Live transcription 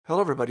Hello,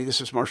 everybody. This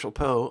is Marshall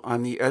Poe.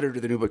 I'm the editor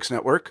of the New Books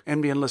Network.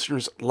 NBN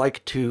listeners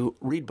like to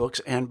read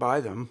books and buy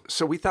them.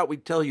 So we thought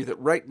we'd tell you that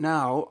right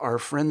now, our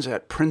friends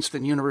at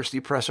Princeton University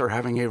Press are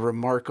having a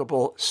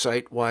remarkable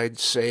site-wide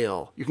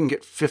sale. You can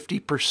get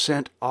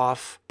 50%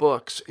 off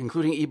books,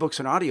 including ebooks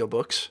and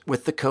audiobooks,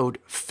 with the code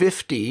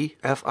 50,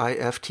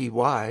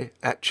 F-I-F-T-Y,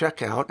 at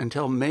checkout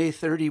until May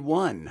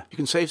 31. You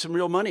can save some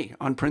real money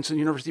on Princeton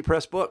University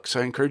Press books.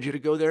 I encourage you to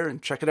go there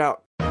and check it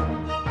out.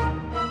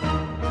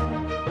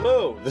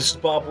 Hello, this is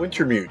Bob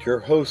Wintermute, your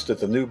host at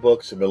the New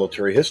Books and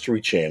Military History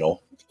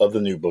channel of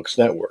the New Books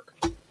Network.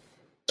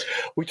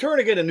 We turn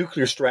again to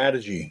nuclear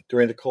strategy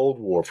during the Cold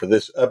War for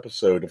this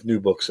episode of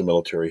New Books and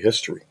Military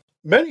History.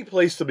 Many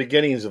place the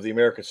beginnings of the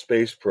American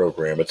space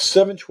program at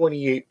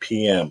 7:28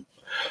 p.m.,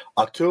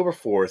 October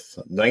 4th,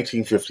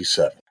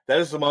 1957. That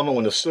is the moment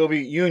when the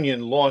Soviet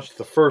Union launched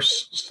the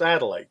first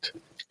satellite,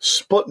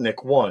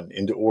 Sputnik 1,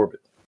 into orbit.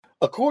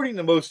 According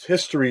to most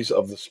histories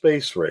of the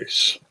space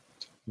race,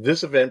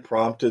 this event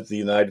prompted the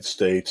United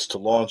States to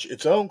launch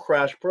its own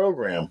crash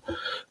program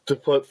to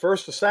put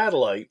first a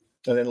satellite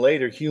and then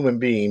later human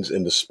beings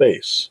into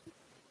space.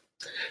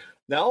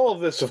 Now, all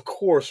of this, of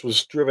course,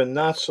 was driven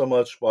not so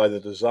much by the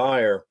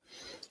desire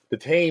to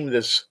tame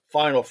this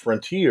final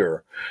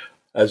frontier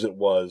as it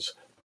was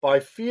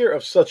by fear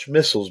of such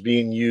missiles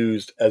being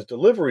used as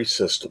delivery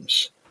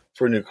systems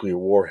for nuclear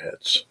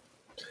warheads.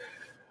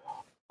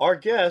 Our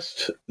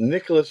guest,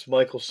 Nicholas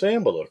Michael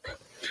Sambulik,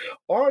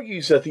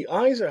 argues that the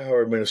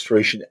Eisenhower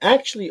administration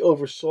actually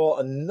oversaw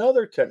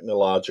another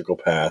technological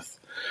path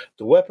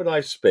to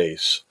weaponize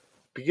space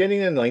beginning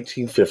in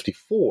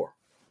 1954.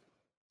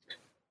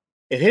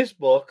 In his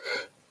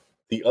book,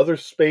 The Other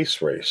Space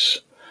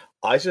Race,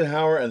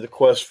 Eisenhower and the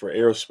Quest for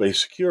Aerospace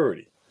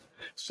Security,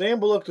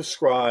 Sambulik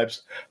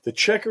describes the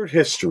checkered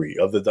history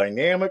of the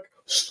dynamic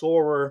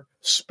Soarer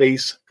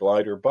space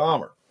glider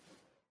bomber,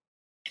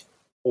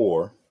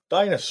 or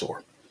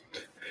Dyna-Soar,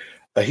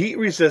 a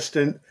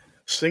heat-resistant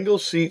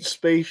single-seat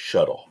space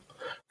shuttle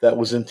that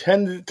was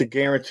intended to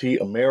guarantee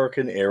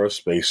American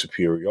aerospace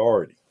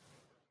superiority.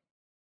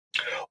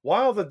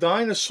 While the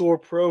Dyna-Soar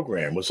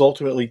program was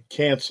ultimately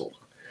canceled,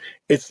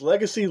 its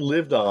legacy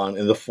lived on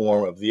in the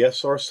form of the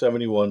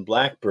SR-71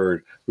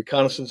 Blackbird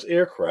reconnaissance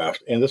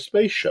aircraft and the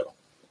space shuttle.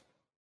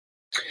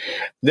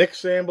 Nick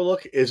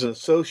Sambulik is an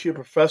associate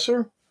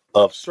professor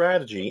of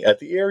strategy at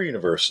the Air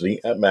University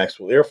at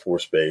Maxwell Air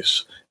Force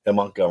Base in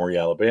Montgomery,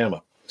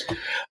 Alabama.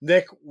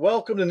 Nick,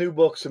 welcome to New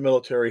Books and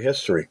Military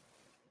History.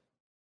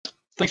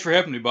 Thanks for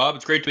having me, Bob.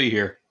 It's great to be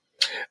here.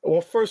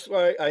 Well, first,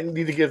 I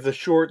need to give the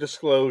short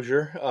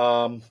disclosure.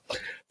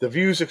 The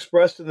views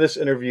expressed in this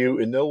interview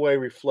in no way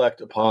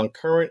reflect upon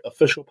current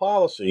official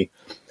policy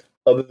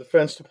of the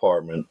Defense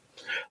Department,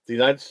 the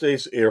United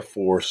States Air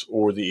Force,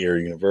 or the Air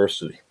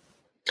University.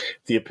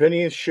 The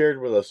opinions shared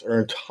with us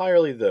are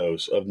entirely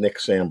those of Nick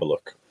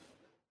Sambulik.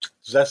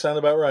 Does that sound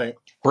about right?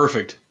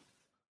 Perfect.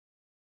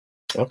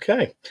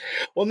 Okay.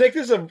 Well, Nick,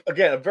 this is,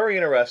 a very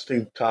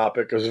interesting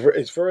topic. It's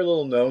a very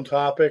little known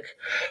topic.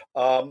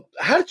 How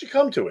did you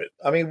come to it?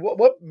 I mean,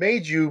 what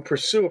made you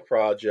pursue a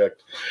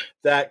project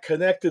that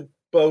connected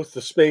both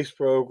the space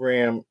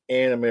program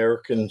and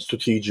American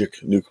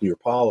strategic nuclear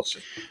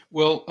policy?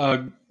 Well,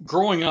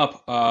 growing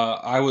up,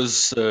 I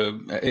was,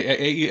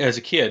 as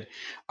a kid,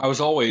 I was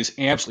always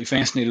absolutely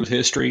fascinated with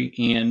history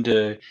and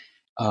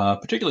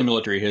particularly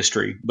military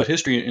history. But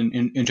history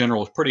in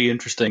general is pretty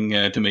interesting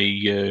to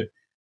me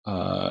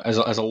as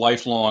a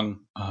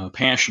lifelong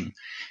passion.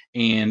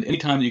 And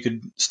anytime you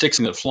could stick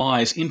something that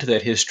flies into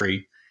that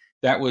history,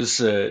 that was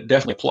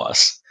definitely a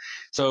plus.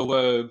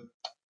 So,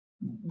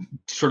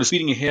 sort of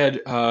speeding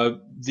ahead,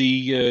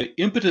 the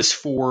impetus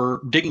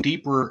for digging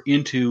deeper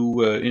into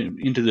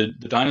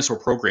the Dyna-Soar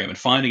program and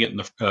finding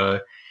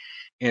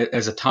it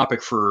as a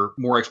topic for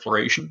more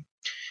exploration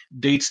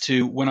dates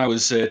to when I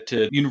was at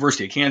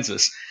University of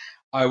Kansas.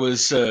 I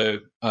was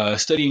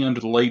studying under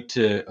the late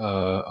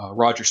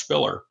Roger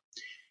Spiller.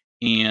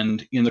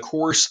 And in the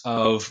course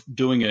of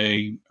doing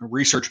a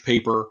research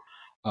paper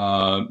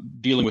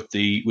dealing with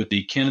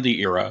the Kennedy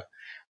era,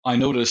 I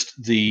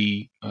noticed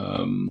the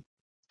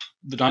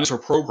Dyna-Soar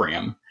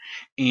program,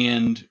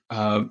 and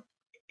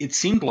it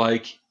seemed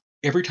like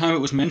every time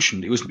it was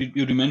mentioned, it would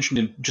be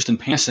mentioned just in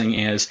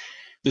passing as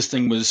this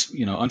thing was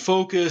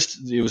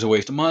unfocused, it was a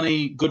waste of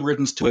money, good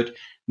riddance to it,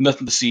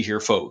 nothing to see here,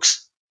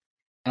 folks.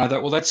 And I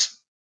thought, well, that's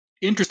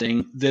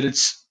interesting that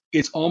it's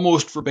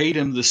almost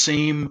verbatim the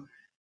same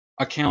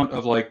account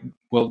of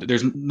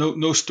there's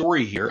no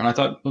story here. And I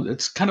thought, well,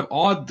 it's kind of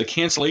odd. The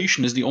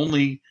cancellation is the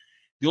only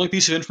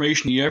piece of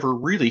information you ever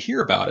really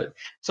hear about it.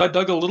 So I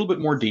dug a little bit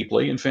more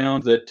deeply and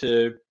found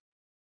that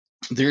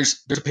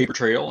there's a paper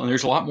trail and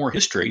there's a lot more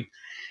history.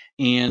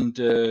 And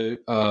in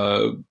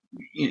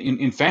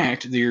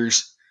fact,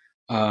 there's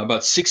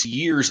about 6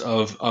 years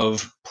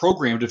of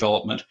program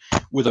development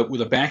with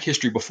a back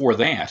history before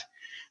that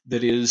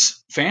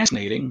is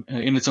fascinating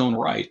in its own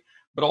right.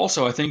 But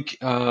also, I think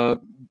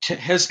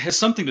has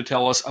something to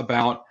tell us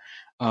about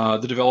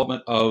the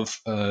development of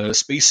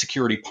space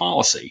security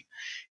policy.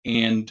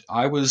 and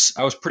I was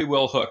pretty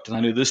well hooked, and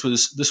I knew this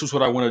was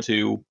what I wanted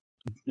to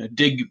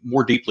dig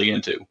more deeply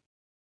into.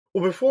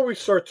 Well, before we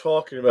start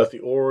talking about the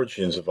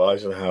origins of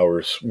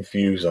Eisenhower's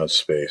views on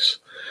space,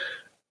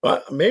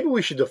 maybe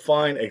we should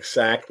define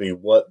exactly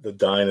what the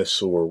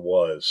dinosaur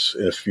was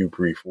in a few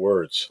brief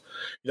words.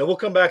 We'll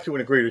come back to it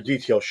in greater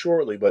detail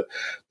shortly, but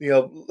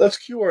let's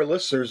cue our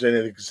listeners in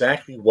at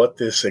exactly what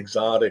this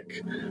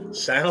exotic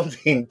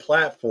sounding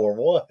platform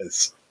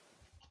was.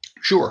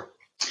 Sure.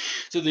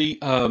 So the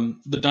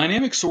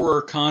dynamic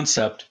soarer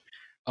concept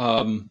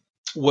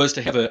was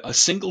to have a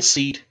single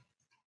seat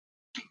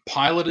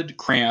piloted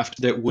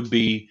craft that would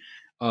be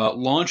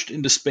launched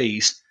into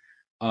space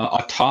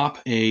atop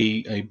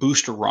a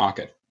booster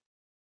rocket,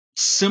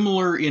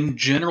 similar in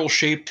general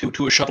shape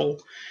to a shuttle,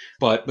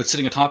 but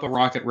sitting atop a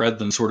rocket rather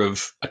than sort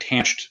of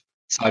attached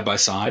side by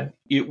side.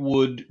 It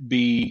would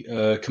be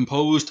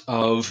composed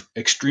of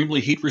extremely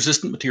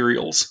heat-resistant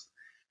materials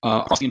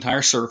across the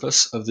entire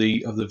surface of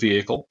the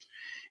vehicle,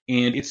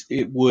 and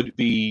it would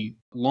be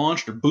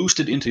launched or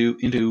boosted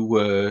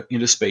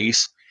into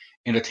space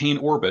and attain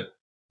orbit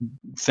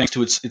thanks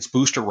to its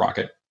booster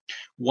rocket.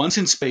 Once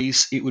in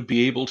space, it would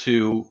be able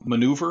to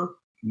maneuver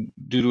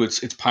due to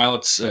its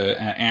pilot's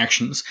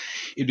actions.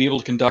 It'd be able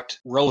to conduct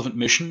relevant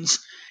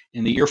missions,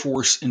 and the Air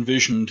Force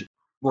envisioned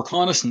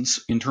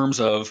reconnaissance in terms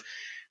of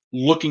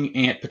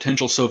looking at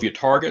potential Soviet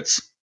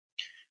targets,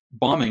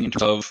 bombing in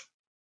terms of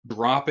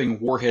dropping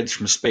warheads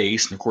from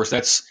space, and of course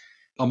that's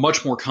a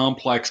much more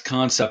complex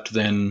concept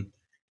than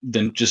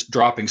just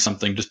dropping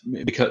something just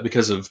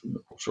because of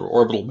sort of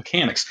orbital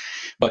mechanics.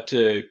 But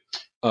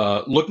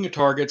looking at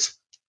targets,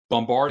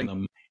 bombarding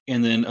them,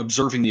 and then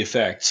observing the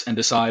effects and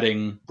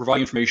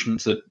providing information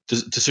so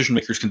that decision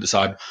makers can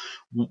decide,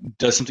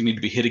 does something need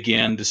to be hit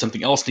again? Does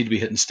something else need to be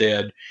hit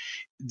instead?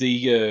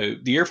 The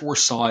Air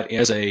Force saw it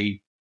as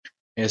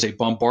a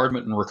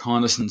bombardment and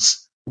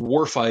reconnaissance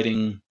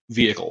warfighting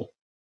vehicle,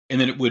 and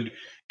then it would,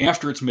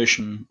 after its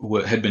mission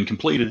had been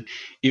completed,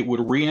 it would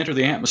re-enter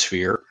the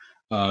atmosphere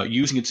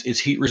using its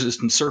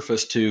heat-resistant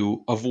surface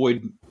to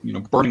avoid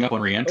burning up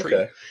on re-entry.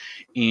 Okay.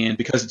 And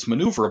because it's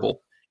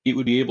maneuverable, it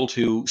would be able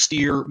to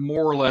steer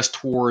more or less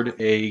toward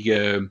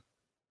a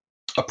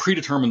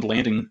predetermined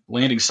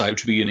landing site,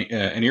 which would be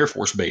an Air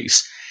Force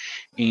base.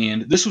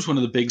 And this was one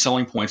of the big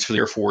selling points for the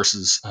Air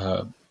Force's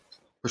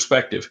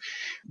perspective.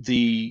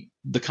 The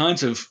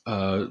kinds of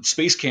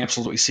space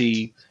capsules that we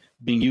see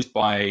being used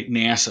by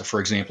NASA, for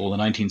example, in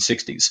the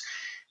 1960s,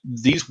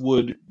 these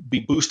would be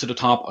boosted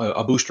atop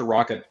a booster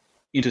rocket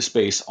into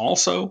space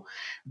also,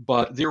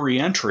 but their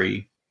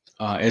reentry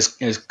as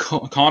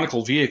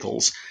conical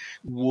vehicles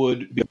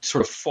would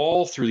sort of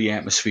fall through the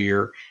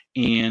atmosphere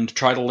and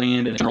try to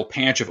land in a general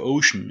patch of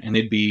ocean, and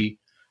they'd be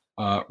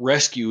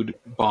rescued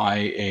by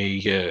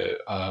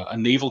a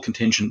naval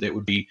contingent that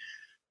would be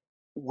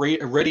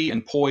ready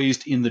and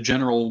poised in the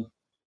general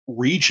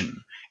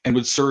region and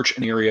would search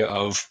an area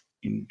of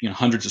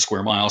hundreds of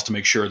square miles to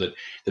make sure that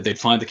they'd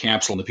find the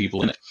capsule and the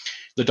people in it.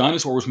 The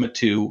dinosaur was meant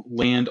to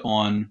land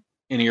on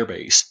an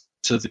airbase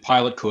so that the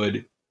pilot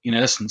could, in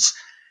essence,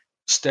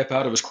 step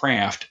out of his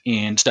craft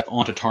and step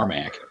onto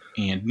tarmac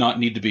and not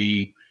need to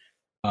be,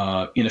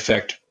 in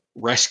effect,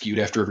 rescued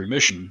after every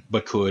mission,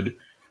 but could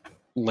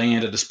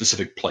land at a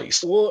specific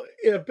place. Well,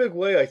 in a big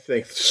way, I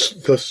think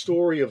the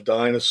story of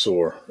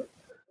Dinosaur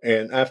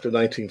and after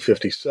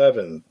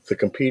 1957, the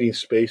competing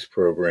space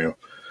program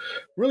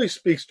really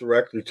speaks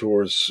directly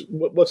towards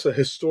what's a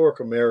historic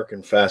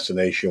American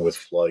fascination with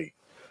flight.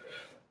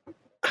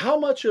 How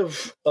much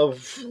of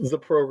the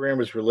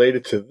program is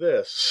related to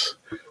this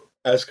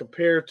as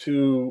compared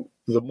to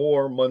the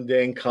more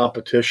mundane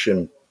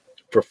competition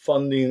for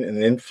funding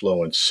and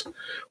influence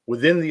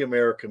within the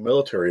American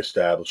military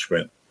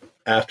establishment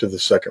after the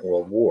Second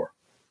World War?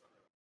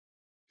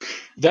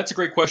 That's a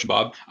great question,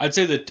 Bob. I'd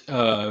say that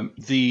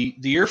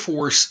the Air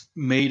Force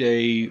made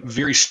a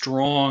very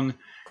strong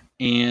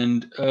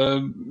and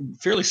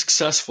fairly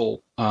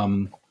successful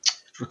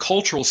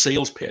cultural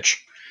sales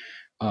pitch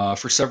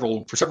for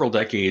several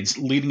decades,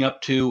 leading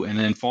up to and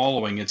then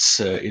following its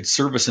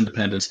service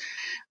independence.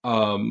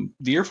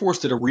 The Air Force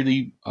did a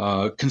really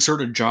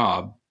concerted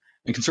job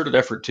and concerted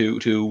effort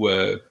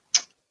to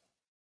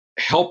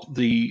help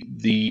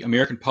the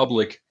American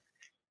public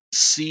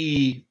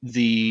see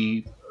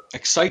the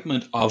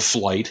excitement of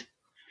flight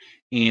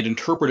and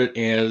interpret it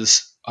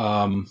as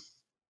kind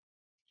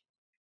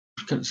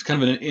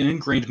of an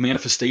ingrained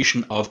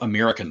manifestation of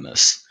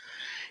Americanness.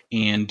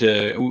 And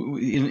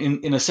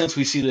in a sense,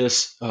 we see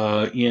this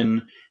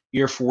in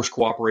Air Force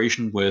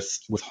cooperation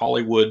with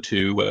Hollywood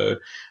to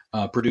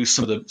produce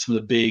some of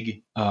the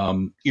big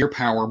air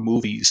power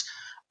movies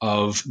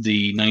of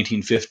the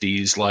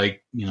 1950s,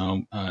 like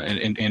and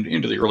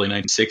into the early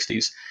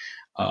 1960s,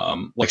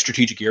 like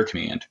Strategic Air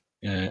Command,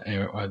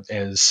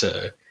 as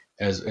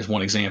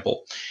one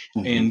example.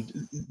 Mm-hmm.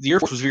 And the Air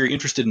Force was very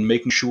interested in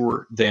making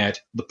sure that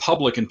the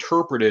public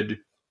interpreted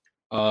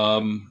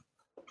a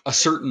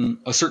certain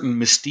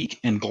mystique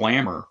and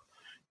glamour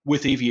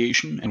with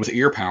aviation and with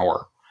air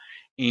power,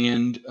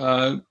 and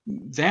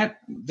that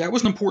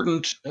was an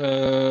important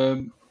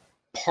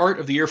part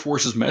of the Air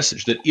Force's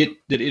message that it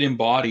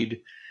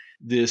embodied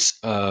this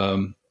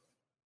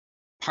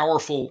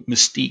powerful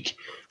mystique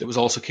that was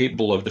also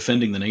capable of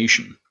defending the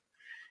nation.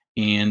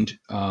 And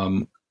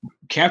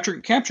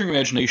capturing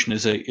imagination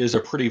is a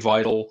pretty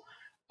vital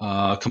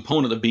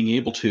component of being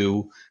able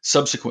to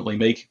subsequently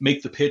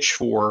make the pitch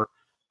for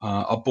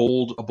a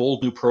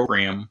bold new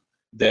program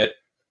that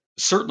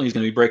certainly is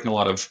going to be breaking a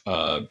lot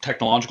of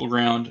technological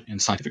ground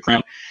and scientific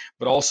ground,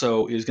 but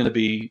also is going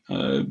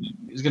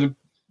to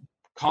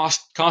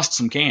cost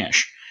some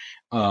cash,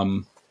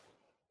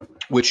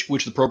 which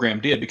the program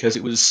did, because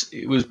it was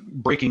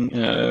breaking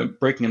a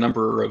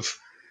number of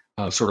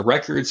sort of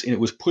records, and it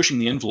was pushing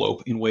the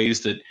envelope in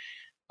ways that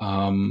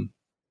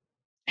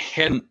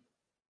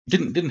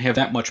didn't have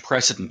that much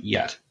precedent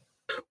yet.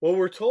 Well,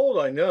 we're told,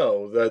 I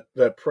know,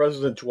 that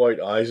President Dwight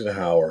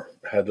Eisenhower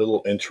had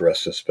little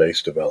interest in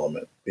space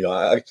development.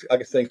 I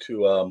can think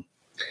to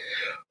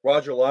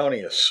Roger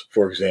Launius,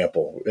 for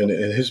example, in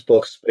his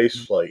book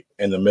Spaceflight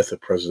and the Myth of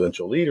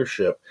Presidential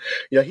Leadership.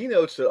 He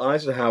notes that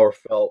Eisenhower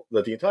felt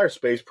that the entire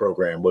space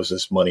program was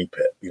this money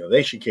pit. The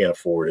nation can't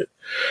afford it.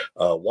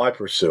 Why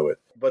pursue it?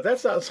 But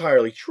that's not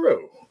entirely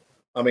true.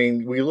 I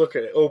mean, we look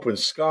at Open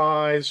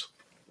Skies.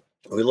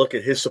 We look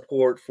at his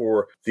support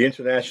for the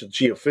International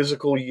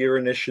Geophysical Year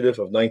Initiative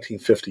of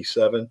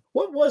 1957.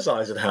 What was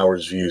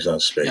Eisenhower's views on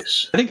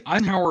space? I think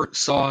Eisenhower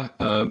saw,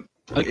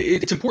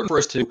 it's important for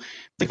us to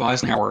think of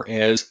Eisenhower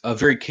as a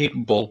very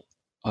capable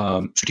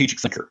strategic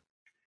thinker.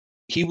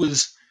 He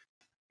was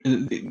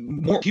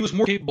more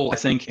capable, I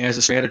think, as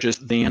a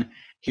strategist than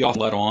he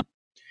often let on,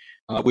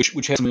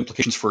 which has some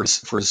implications for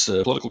his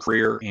political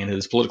career and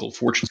his political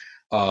fortunes.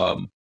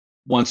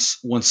 Once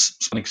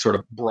something sort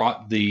of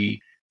brought the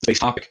space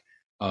topic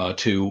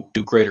to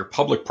greater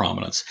public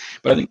prominence.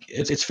 But I think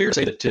it's fair to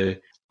say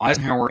that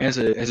Eisenhower, as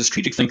a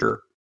strategic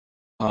thinker,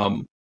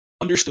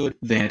 understood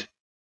that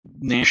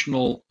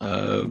national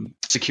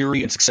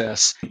security and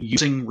success,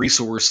 using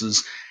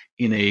resources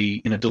in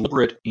a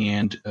deliberate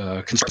and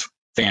constructive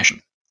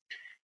fashion.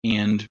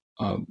 And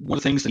one of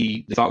the things that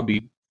he thought would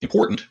be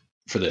important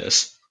for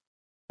this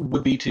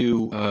would be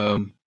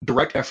to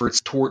direct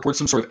efforts toward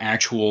some sort of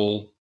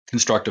actual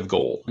constructive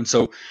goal. And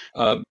so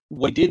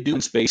what he did do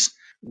in space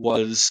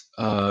was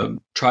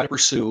try to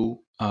pursue,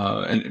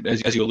 and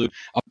as you allude,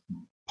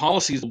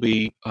 policies will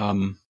be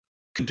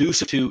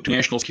conducive to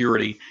national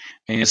security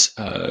and as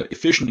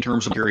efficient in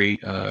terms of monetary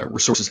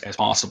resources as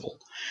possible.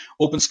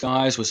 Open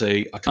Skies was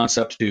a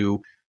concept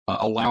to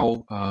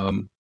allow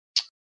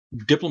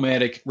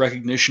diplomatic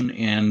recognition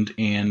and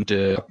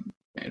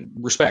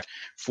respect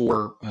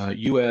for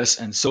U.S.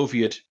 and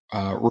Soviet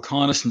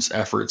reconnaissance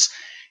efforts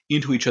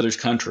into each other's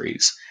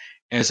countries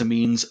as a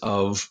means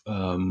of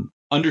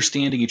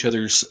understanding each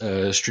other's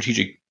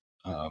strategic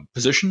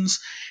positions,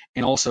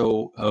 and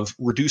also of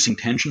reducing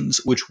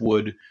tensions, which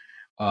would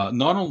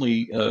not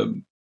only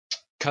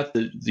cut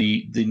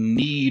the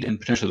need and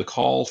potentially the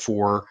call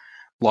for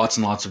lots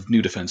and lots of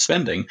new defense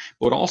spending,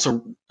 but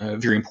also,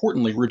 very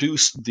importantly,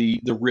 reduce the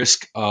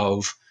risk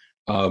of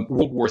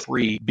World War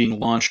III being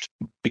launched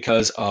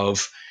because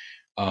of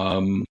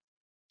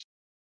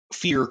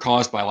fear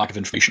caused by lack of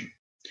information.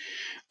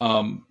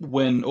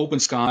 When Open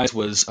Skies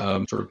was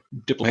sort of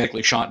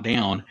diplomatically shot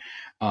down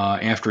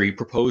after he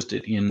proposed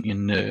it in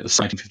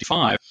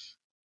 1955,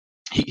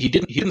 he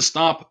didn't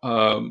stop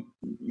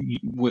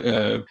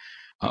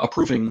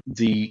approving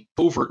the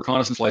covert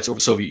reconnaissance flights over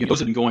the Soviet Union. Those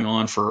had been going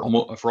on for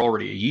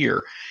already a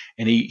year,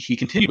 and he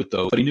continued with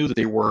those. But he knew that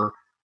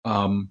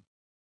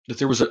that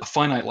there was a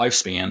finite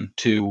lifespan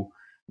to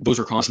those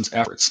reconnaissance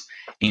efforts,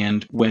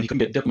 and when he couldn't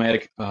get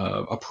diplomatic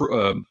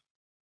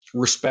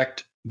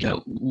respect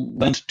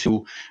lent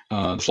to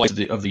the flights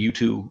of the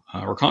U-2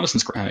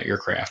 reconnaissance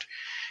aircraft,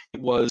 it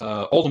was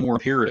all the more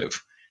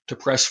imperative to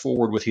press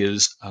forward with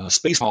his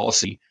space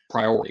policy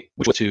priority,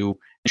 which was to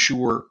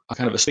ensure a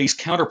kind of a space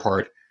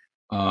counterpart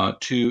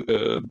to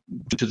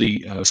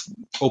the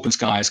Open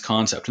Skies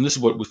concept. And this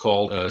is what was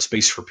called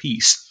Space for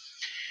Peace.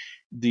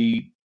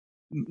 The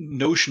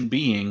notion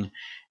being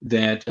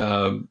that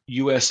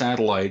U.S.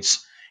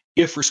 satellites,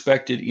 if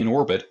respected in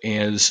orbit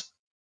as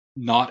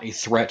not a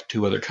threat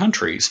to other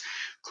countries,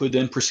 could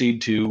then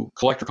proceed to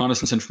collect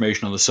reconnaissance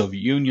information on the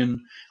Soviet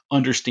Union,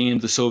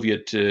 understand the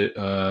Soviet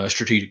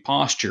strategic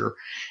posture,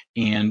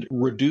 and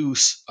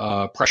reduce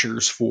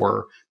pressures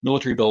for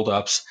military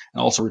buildups,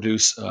 and also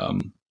reduce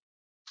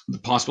the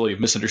possibility of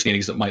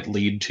misunderstandings that might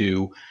lead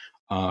to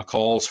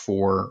calls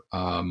for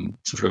some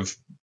sort of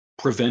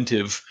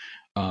preventive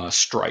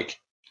strike.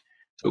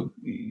 So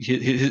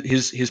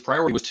his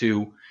priority was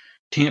to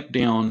tamp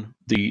down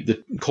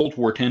the Cold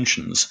War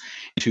tensions,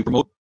 and to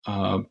promote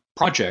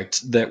projects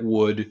that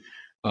would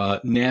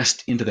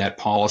nest into that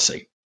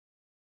policy.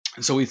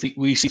 And so we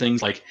see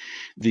things like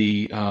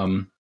the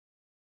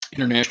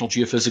International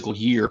Geophysical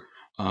Year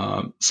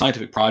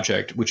scientific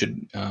project, which had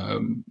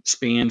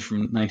spanned from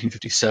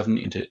 1957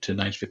 into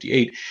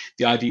 1958.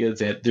 The idea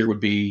that there would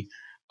be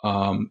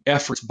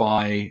efforts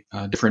by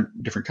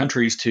different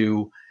countries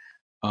to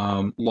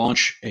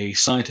launch a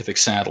scientific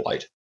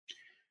satellite.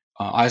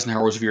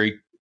 Eisenhower was very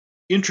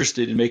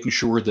interested in making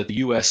sure that the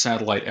U.S.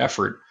 satellite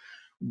effort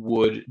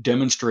would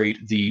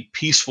demonstrate the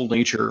peaceful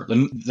nature,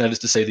 that is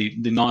to say,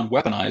 the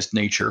non-weaponized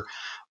nature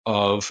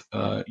of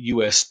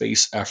U.S.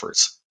 space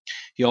efforts.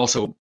 He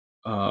also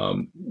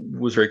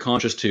was very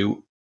conscious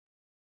to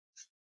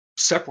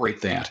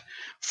separate that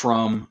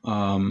from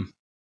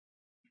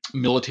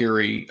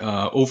military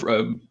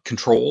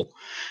control,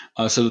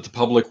 so that the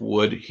public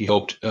would, he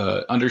hoped,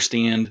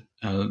 understand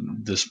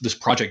this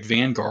Project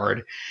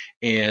Vanguard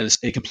as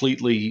a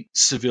completely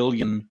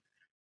civilian,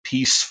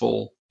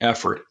 peaceful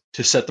effort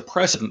to set the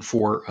precedent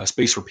for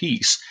Space for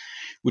Peace,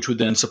 which would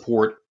then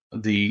support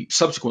the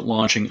subsequent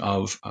launching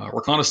of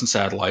reconnaissance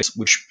satellites,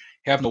 which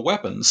have no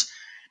weapons,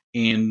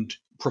 and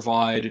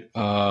provide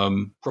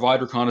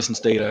reconnaissance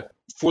data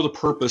for the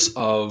purpose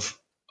of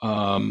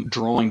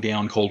drawing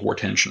down Cold War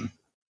tension.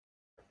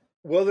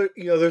 Well,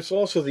 there's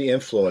also the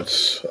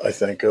influence, I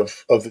think,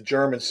 of the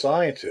German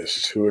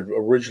scientists who had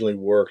originally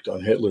worked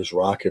on Hitler's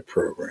rocket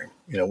program.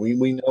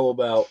 We know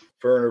about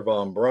Wernher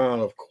von Braun,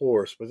 of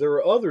course, but there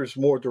are others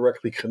more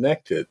directly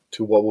connected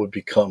to what would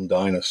become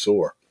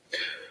Dyna-Soar.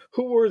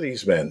 Who were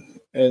these men,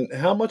 and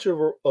how much of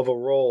a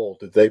role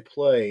did they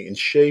play in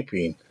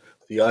shaping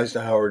the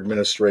Eisenhower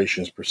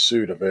administration's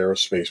pursuit of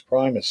aerospace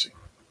primacy?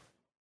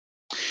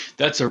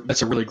 That's a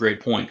really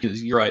great point,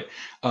 because you're right.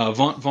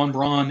 Von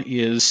Braun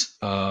is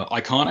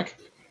iconic,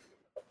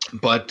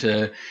 but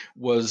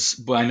was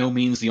by no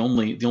means the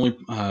only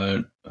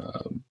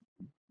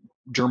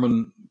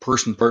German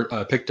person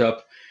picked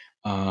up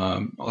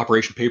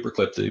Operation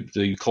Paperclip,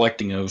 the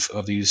collecting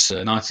of these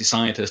Nazi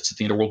scientists at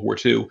the end of World War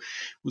II.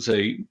 Was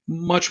a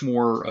much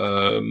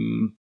more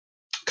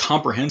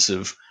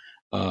comprehensive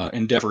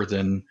endeavor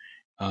than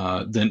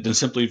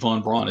simply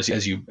von Braun,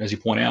 as you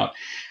point out.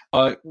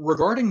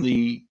 Regarding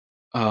the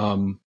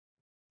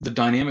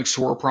Dynamic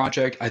Soar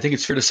project, I think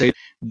it's fair to say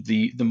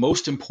the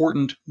most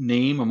important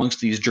name amongst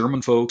these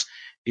German folks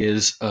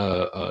is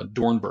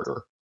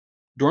Dornberger.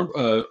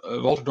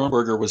 Walter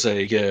Dornberger was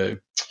a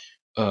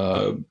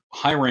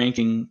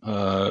high-ranking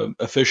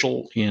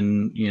official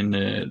in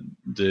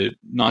the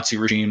Nazi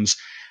regime's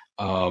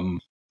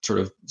sort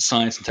of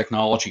science and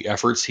technology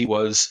efforts. He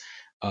was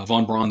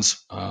von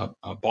Braun's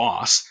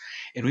boss,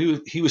 and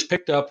he was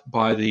picked up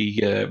by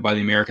the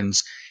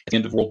Americans at the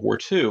end of World War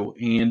II,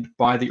 and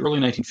by the early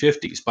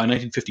 1950s, by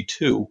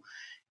 1952,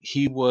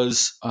 he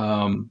was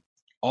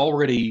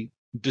already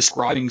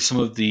describing some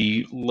of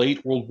the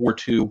late World War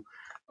II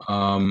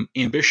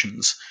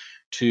ambitions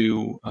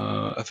to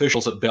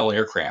officials at Bell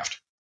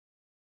Aircraft.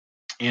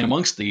 And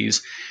amongst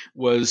these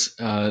was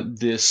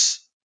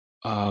this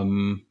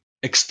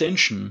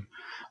extension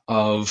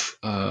of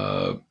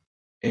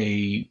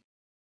a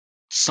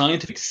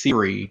scientific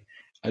theory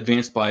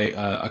advanced by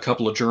a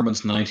couple of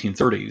Germans in the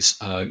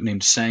 1930s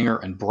named Sanger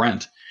and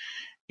Brent.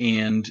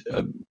 And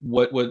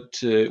what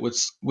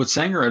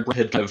Sanger and Brent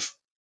had kind of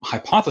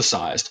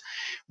hypothesized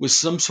was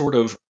some sort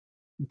of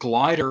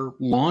glider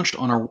launched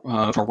on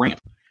a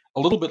ramp, a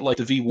little bit like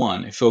the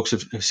V-1. If folks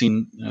have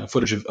seen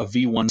footage of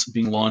V-1s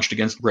being launched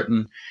against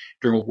Britain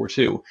during World War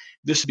II,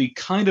 this would be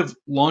kind of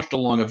launched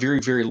along a very,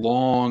 very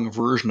long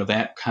version of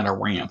that kind of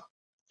ramp.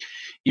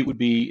 It would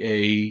be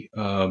a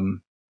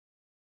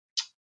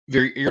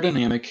very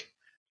aerodynamic,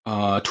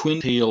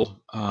 twin-tailed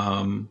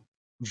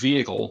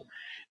vehicle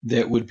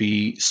that would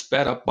be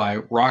sped up by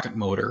rocket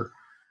motor,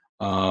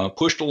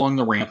 pushed along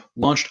the ramp,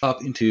 launched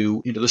up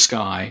into the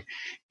sky,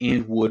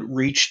 and would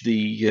reach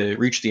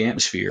the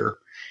atmosphere.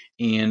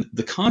 And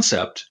the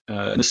concept,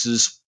 this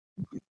is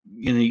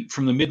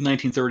from the mid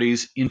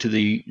 1930s into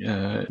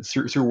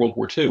through World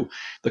War II.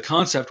 The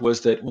concept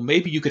was that, well,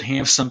 maybe you could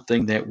have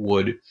something that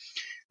would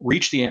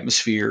reach the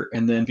atmosphere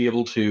and then be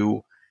able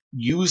to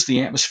use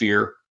the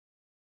atmosphere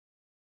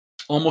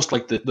almost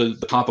like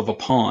the top of a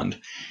pond.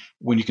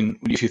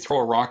 If you throw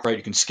a rock, right,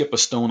 you can skip a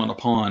stone on a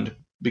pond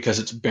because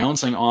it's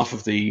bouncing off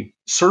of the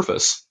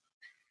surface,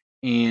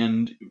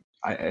 and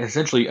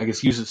essentially, I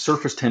guess, uses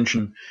surface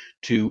tension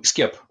to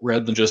skip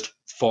rather than just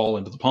fall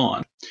into the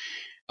pond.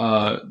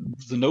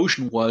 The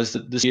notion was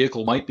that this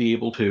vehicle might be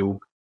able to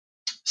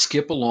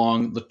skip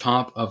along the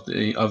top of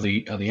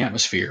the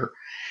atmosphere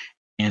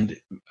and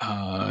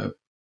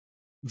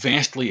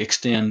vastly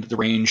extend the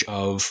range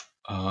of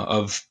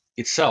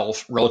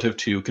itself relative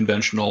to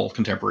conventional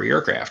contemporary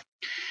aircraft.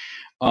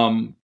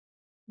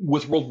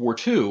 With World War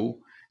II,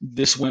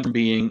 this went from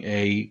being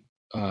a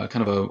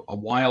kind of a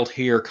wild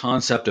hair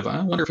concept of,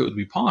 I wonder if it would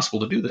be possible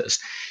to do this,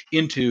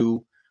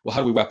 into, well,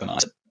 how do we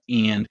weaponize it?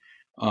 And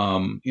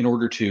in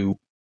order to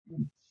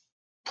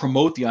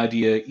promote the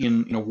idea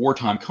in a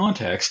wartime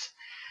context,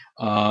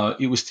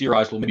 it was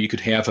theorized, well, maybe you could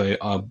have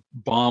a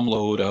bomb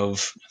load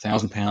of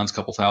 1,000 pounds,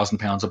 couple thousand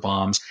pounds of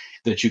bombs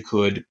that you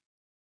could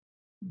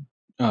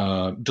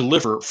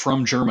deliver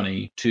from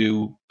Germany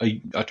to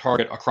a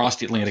target across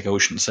the Atlantic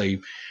Ocean, say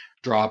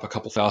drop a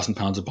couple thousand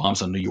pounds of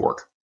bombs on New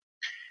York.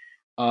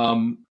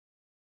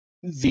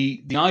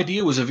 The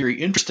idea was a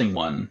very interesting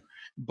one,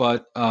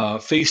 but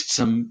faced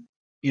some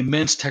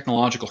immense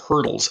technological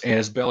hurdles,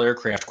 as Bell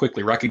Aircraft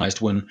quickly recognized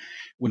when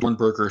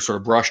Dornberger sort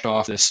of brushed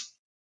off this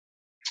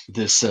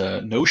this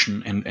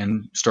notion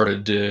and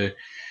started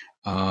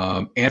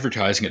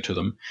advertising it to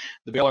them,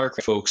 the Bell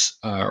Aircraft folks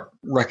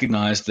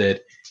recognized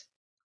that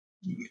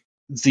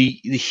the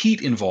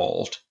heat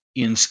involved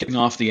in skipping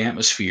off the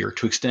atmosphere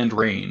to extend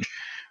range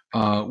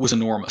was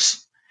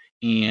enormous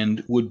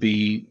and would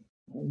be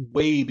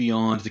way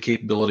beyond the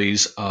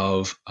capabilities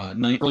of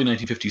early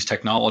 1950s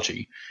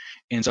technology.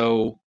 And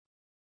so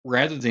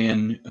rather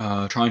than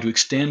trying to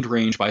extend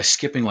range by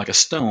skipping like a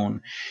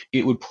stone,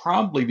 it would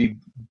probably be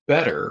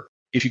better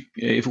if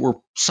it were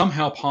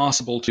somehow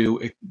possible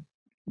to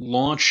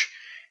launch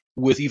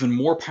with even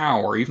more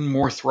power, even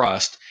more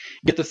thrust,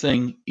 get the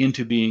thing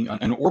into being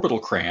an orbital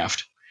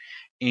craft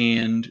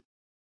and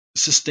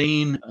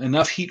sustain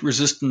enough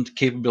heat-resistant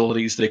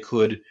capabilities they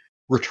could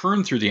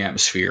return through the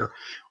atmosphere,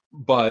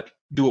 but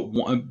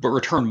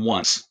return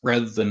once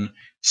rather than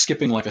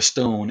skipping like a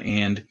stone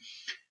and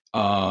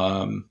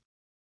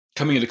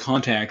coming into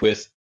contact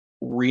with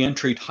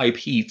reentry type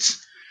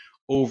heats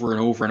over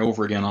and over and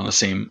over again on the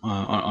same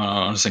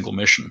on a single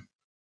mission.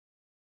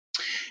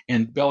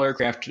 And Bell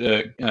Aircraft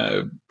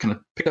kind of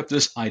picked up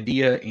this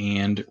idea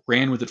and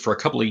ran with it for a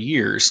couple of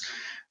years,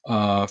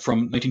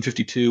 from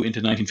 1952 into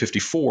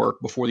 1954,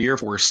 before the Air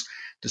Force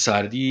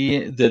decided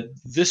that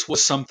this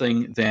was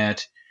something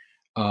that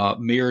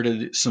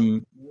merited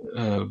some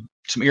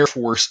Air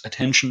Force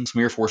attention,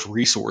 some Air Force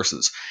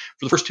resources.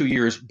 For the first 2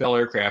 years, Bell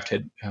Aircraft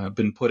had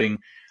been putting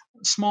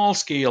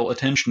small-scale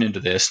attention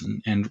into this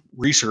and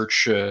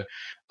research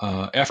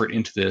effort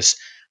into this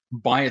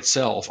by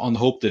itself, on the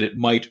hope that it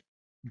might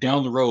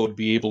down the road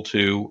be able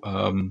to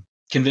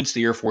convince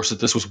the Air Force that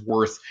this was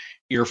worth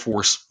Air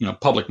Force,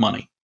 public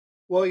money.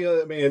 Well,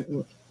 I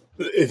mean,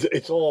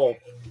 it's all.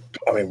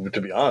 I mean, to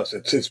be honest,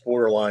 it's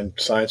borderline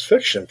science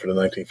fiction for the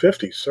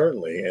 1950s,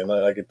 certainly, and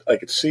I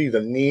could see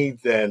the need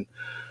then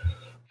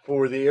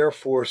for the Air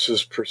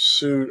Force's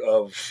pursuit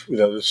of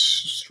this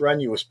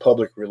strenuous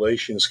public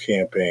relations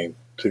campaign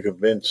to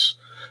convince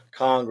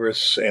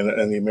Congress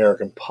and the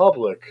American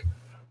public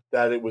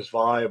that it was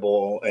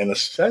viable and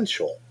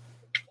essential.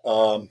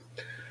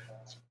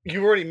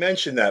 You already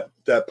mentioned that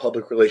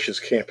public relations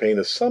campaign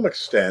to some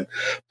extent,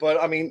 but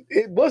I mean,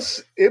 it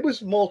was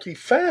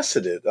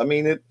multifaceted. I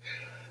mean, it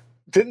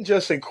didn't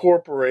just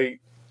incorporate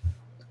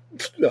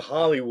the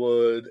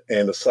Hollywood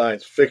and the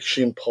science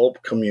fiction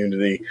pulp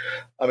community.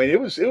 I mean, it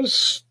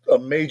was a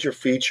major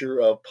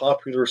feature of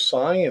popular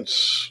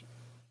science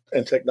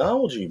and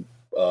technology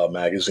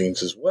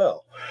magazines as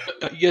well.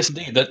 Yes,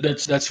 indeed.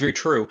 That's very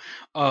true.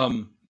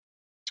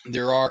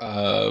 There are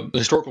the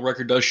historical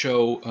record does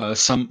show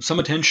some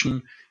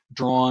attention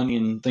drawn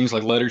in things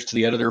like letters to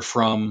the editor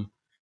from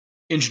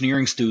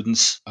engineering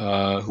students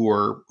who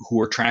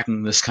are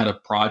tracking this kind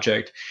of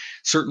project.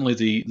 Certainly,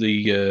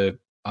 the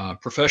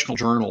professional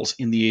journals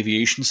in the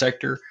aviation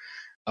sector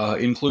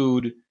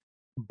include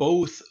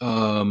both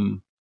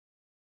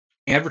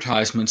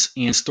advertisements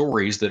and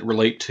stories that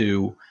relate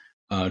to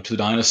the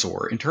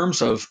dinosaur. In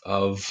terms of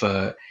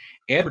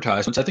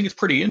advertisements, I think it's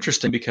pretty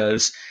interesting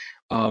because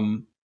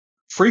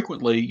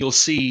frequently you'll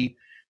see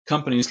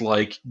companies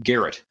like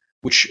Garrett,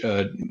 which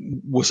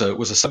was a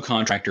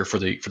subcontractor for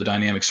the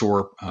Dynamic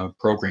Soar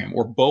program,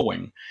 or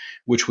Boeing,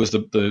 which was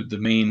the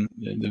main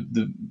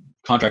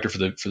contractor for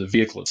the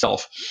vehicle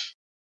itself,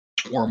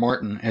 or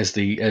Martin as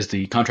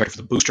the contractor for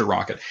the booster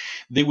rocket.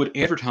 They would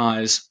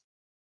advertise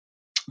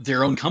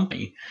their own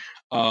company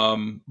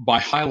by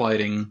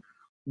highlighting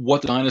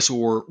what the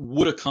dinosaur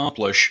would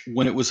accomplish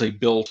when it was a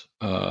built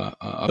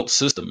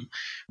system.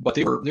 But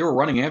they were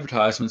running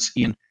advertisements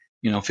in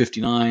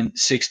 59,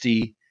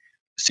 60,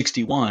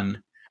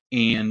 61.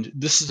 And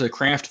this is a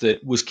craft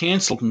that was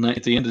canceled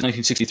at the end of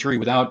 1963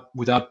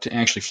 without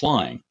actually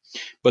flying.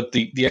 But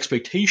the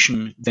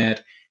expectation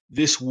that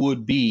this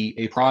would be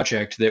a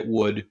project that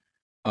would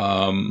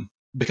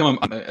become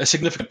a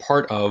significant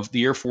part of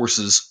the Air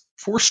Force's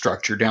force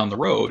structure down the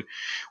road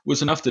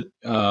was enough that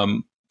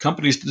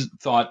companies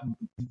thought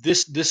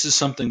this is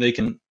something they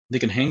can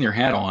hang their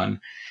hat on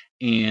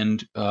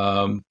and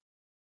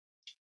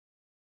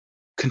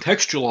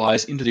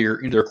contextualize into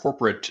their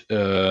corporate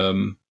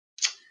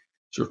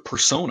sort of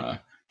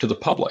persona to the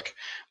public,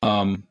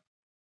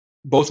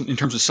 both in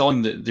terms of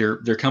selling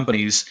their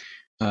company's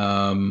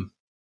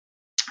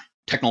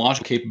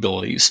technological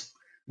capabilities,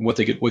 what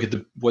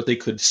they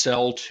could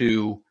sell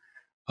to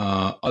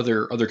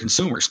other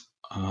consumers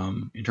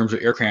in terms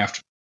of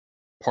aircraft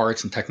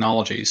parts and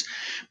technologies,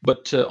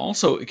 but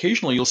also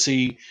occasionally you'll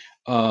see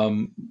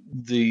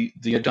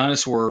the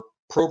Dinosaur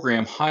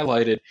program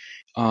highlighted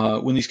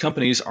when these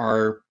companies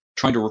are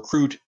trying to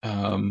recruit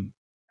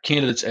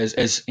candidates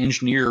as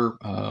new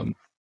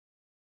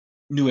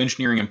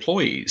engineering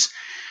employees.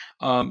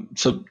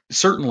 So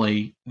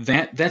certainly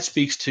that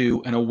speaks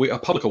to a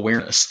public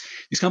awareness.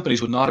 These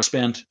companies would not have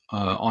spent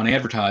on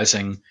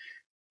advertising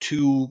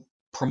to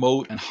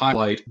promote and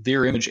highlight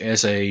their image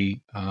as a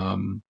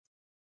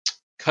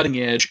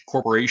cutting-edge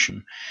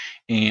corporation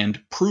and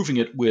proving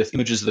it with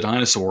images of the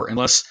dinosaur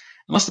unless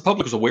the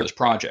public was aware of this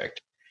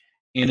project.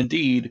 And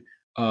indeed,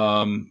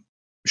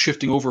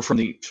 shifting over from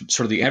the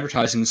sort of the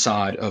advertising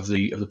side of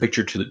the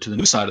picture to the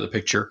news side of the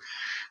picture,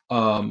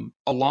 a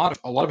lot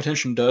of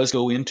attention does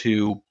go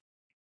into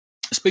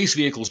space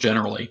vehicles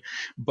generally,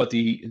 but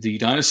the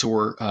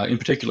dinosaur in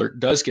particular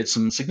does get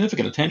some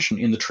significant attention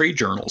in the trade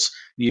journals,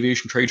 the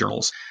aviation trade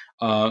journals,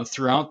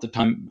 throughout the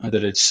time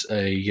that it's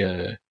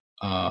an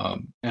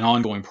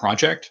ongoing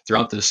project.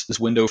 Throughout this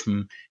window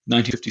from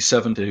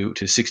 1957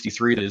 to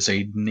 63, that is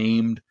a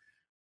named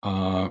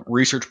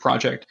research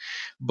project,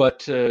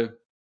 but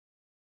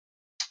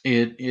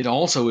it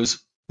also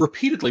is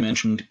repeatedly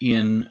mentioned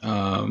in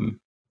some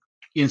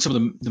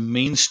of the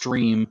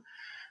mainstream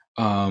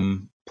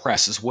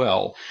press as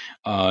well.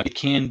 It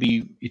can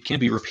be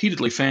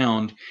repeatedly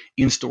found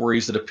in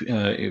stories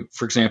that,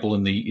 for example,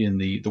 in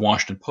the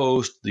Washington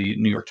Post, the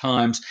New York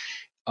Times.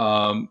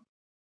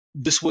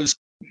 This was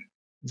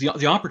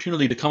the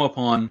opportunity to come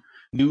upon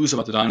news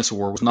about the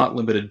dinosaur was not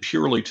limited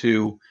purely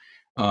to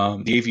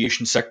the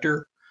aviation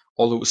sector,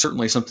 although it was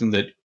certainly something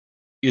that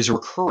is a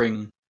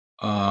recurring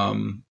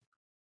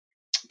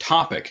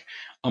topic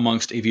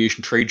amongst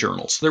aviation trade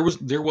journals.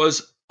 There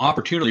was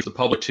opportunity for the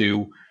public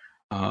to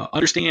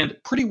understand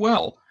pretty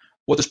well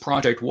what this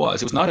project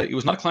was. It was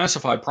not a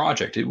classified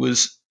project. It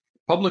was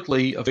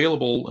publicly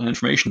available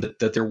information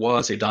that there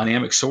was a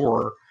dynamic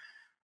soarer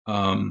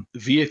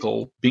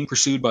vehicle being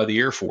pursued by the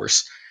Air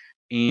Force,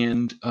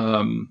 and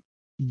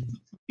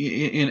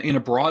in a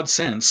broad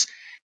sense,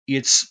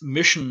 its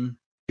mission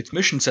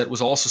set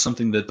was also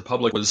something that the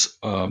public was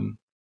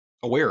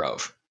aware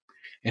of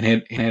and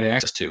had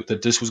access to.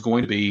 That this was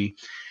going to be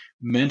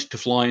meant to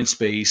fly in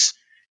space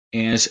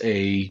as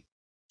a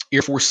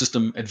Air Force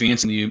system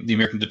advancing the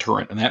American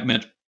deterrent, and that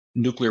meant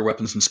nuclear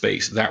weapons in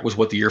space. That was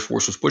what the Air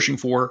Force was pushing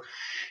for,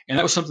 and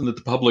that was something that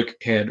the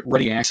public had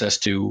ready access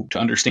to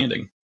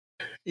understanding.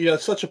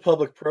 It's such a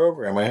public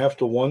program. I have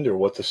to wonder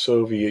what the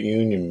Soviet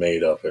Union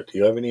made of it. Do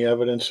you have any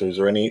evidence, or is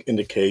there any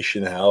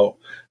indication how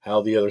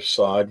the other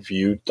side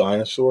viewed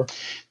dinosaur?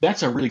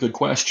 That's a really good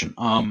question.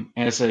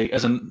 As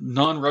a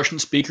non-Russian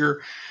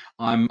speaker,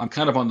 I'm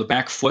kind of on the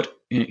back foot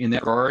in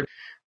that regard.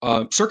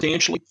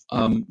 Circumstantially,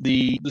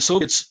 the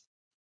Soviets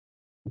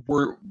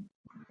were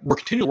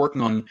continually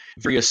working on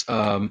various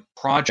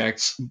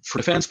projects for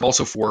defense, but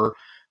also for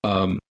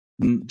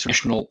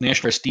national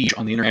prestige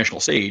on the international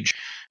stage.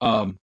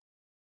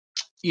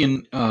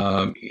 In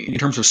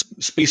terms of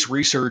space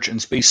research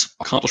and space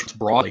accomplishments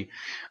broadly,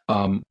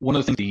 one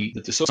of the things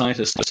that the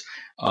scientists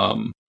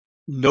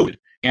noted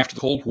after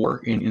the Cold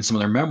War in some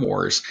of their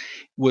memoirs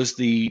was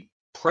the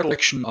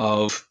predilection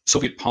of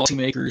Soviet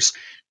policymakers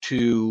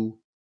to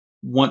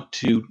want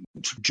to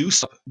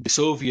juice up the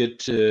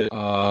Soviet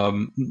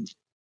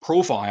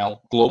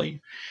profile globally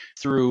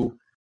through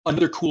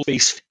another cool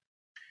space.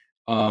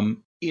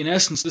 In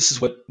essence, this is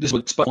what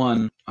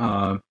Sputnik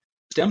 1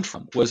 stemmed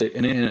from, was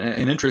an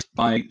interest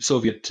by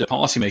Soviet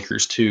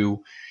policymakers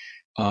to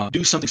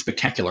do something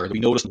spectacular that we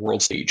noticed on the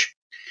world stage.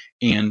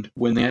 And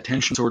when that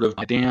tension sort of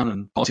died down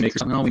and policymakers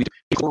said, no, we need to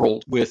make the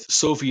world with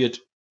Soviet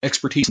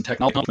expertise and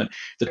technology,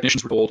 the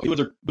technicians were told, do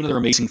another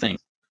amazing thing.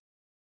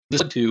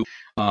 This led to,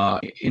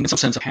 in some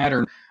sense, a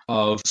pattern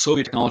of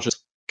Soviet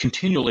technologists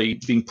continually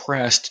being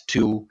pressed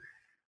to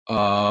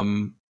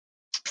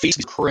face these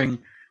recurring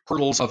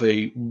hurdles of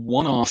a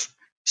one-off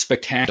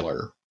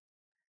spectacular,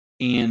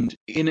 and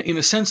in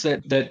a sense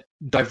that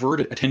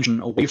diverted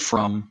attention away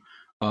from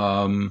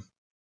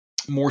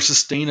more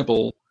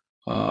sustainable,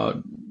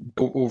 over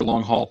the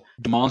long haul,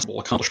 demonstrable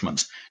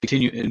accomplishments.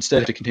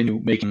 Instead to continue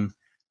making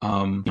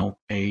an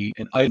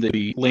item that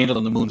be landed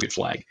on the moon with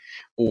flag,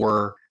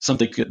 or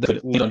something that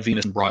could land on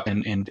Venus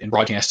and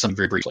broadcast something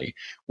very briefly,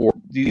 or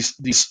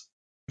these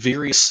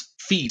various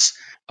feats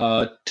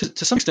to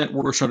some extent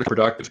were sort of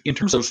productive. In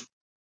terms of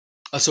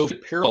a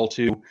Soviet parallel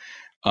to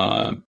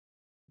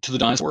the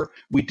dinosaur,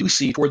 we do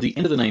see toward the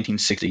end of the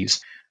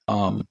 1960s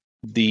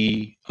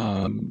the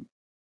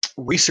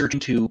research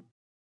into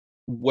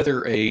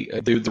whether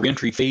the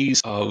reentry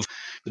phase of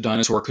the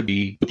dinosaur could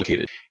be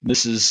duplicated.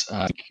 This is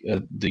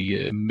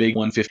the MiG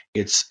 150.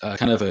 It's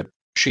kind of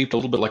shaped a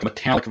little bit like a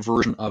metallic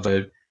version of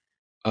a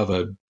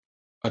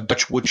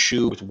Dutch wood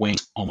shoe with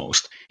wings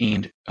almost.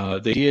 And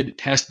they did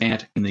test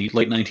that in the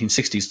late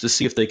 1960s to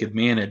see if they could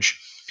manage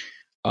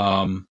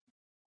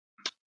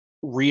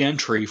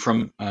re-entry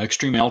from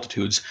extreme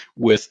altitudes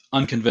with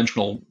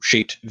unconventional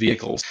shaped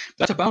vehicles.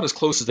 That's about as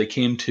close as they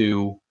came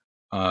to,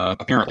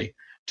 apparently,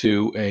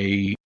 to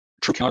a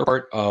true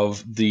counterpart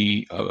of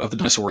the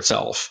dinosaur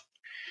itself.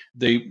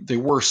 They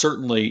were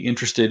certainly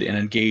interested and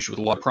engaged with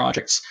a lot of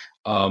projects.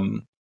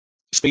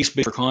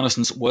 Space-based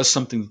reconnaissance was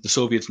something that the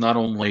Soviets not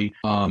only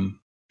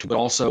but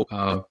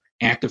also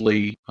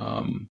actively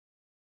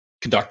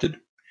conducted.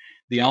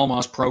 The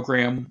Almaz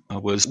program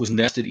was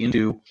nested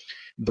into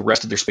the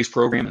rest of their space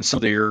program, and some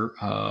of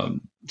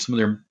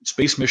their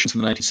space missions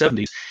in the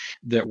 1970s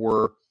that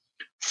were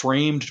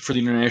framed for the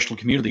international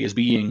community as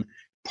being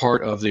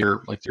part of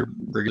their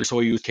regular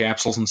Soyuz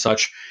capsules and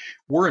such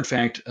were in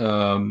fact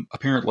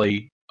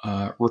apparently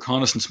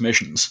reconnaissance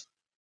missions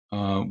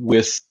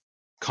with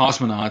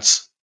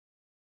cosmonauts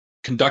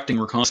conducting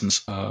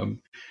reconnaissance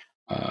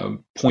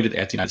pointed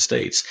at the United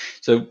States.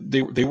 So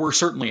they were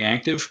certainly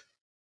active.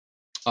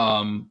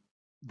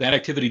 That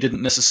activity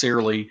didn't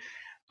necessarily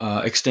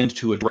extend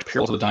to a direct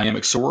parallel to the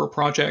Dynamic Soarer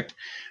project,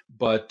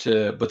 but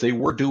they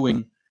were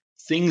doing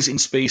things in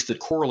space that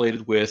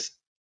correlated with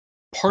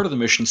part of the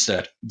mission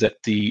set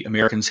that the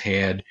Americans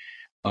had,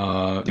 the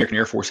American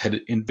Air Force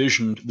had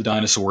envisioned the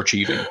Dyna-Soar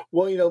achieving.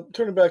 Well,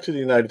 turning back to the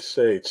United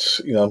States,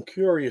 I'm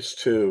curious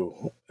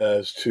too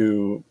as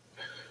to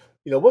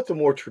what the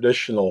more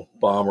traditional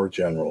bomber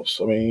generals.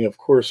 I mean, of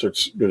course,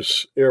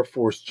 there's Air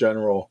Force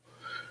General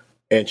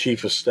and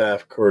Chief of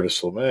Staff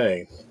Curtis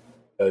LeMay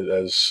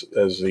as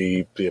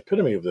the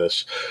epitome of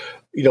this.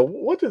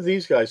 What do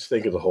these guys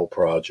think of the whole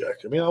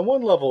project? I mean, on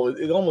one level,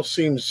 it almost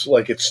seems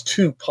like it's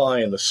too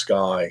pie in the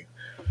sky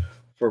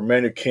for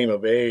men who came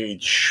of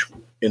age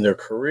in their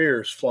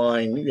careers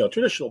flying,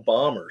 traditional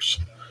bombers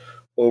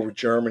over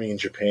Germany and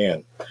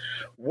Japan.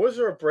 Was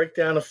there a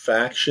breakdown of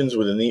factions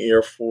within the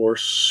Air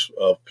Force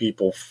of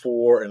people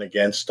for and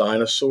against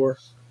Dyna-Soar?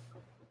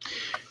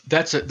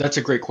 That's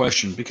a great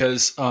question,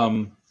 because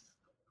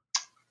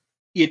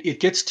it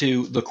gets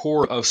to the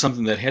core of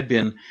something that had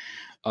been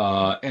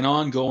an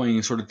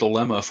ongoing sort of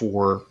dilemma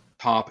for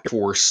top Air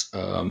Force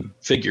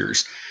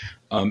figures,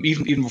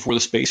 even before the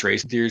space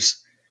race.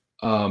 There's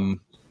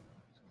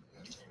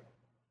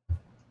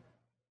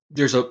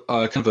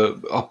a kind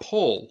of a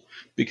pull,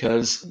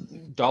 because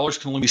dollars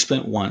can only be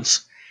spent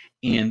once,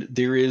 and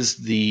there is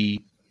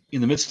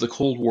in the midst of the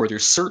Cold War,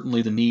 there's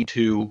certainly the need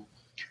to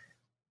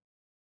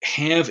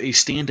have a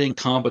standing,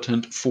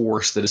 competent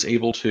force that is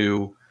able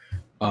to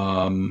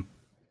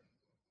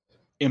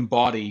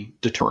embody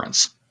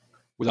deterrence.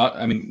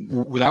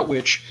 Without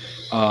which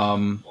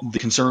the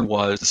concern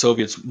was the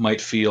Soviets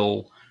might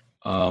feel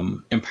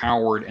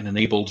empowered and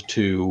enabled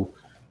to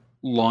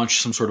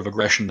launch some sort of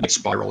aggression that might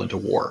spiral into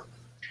war.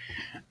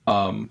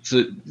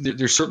 So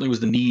there certainly was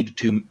the need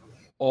to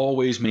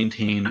always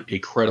maintain a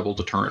credible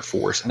deterrent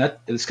force, and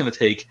that it's going to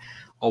take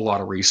a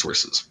lot of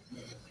resources.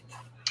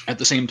 At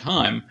the same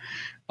time,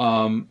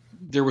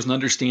 there was an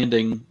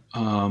understanding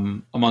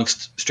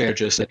amongst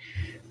strategists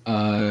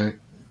that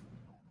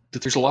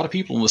there's a lot of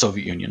people in the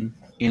Soviet Union,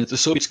 and that the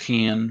Soviets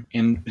can,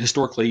 and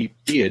historically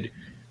did,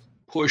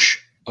 push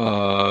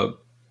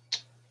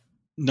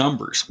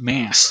numbers,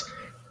 mass,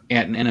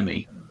 at an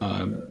enemy.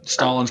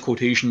 Stalin's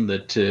quotation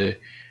that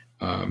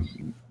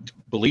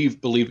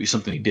believe to be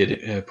something he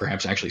did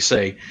perhaps actually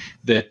say,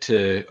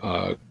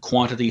 that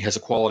quantity has a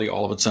quality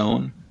all of its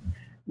own,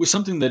 was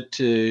something that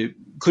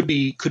could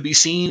be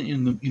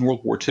seen in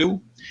World War II,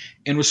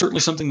 and was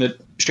certainly something that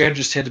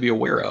strategists had to be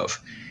aware of.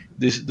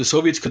 The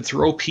Soviets could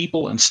throw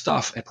people and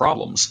stuff at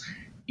problems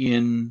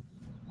in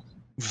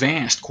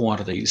vast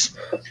quantities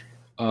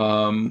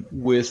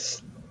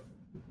with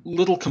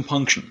little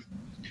compunction.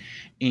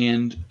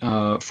 And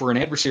for an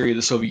adversary of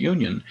the Soviet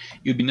Union,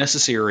 it would be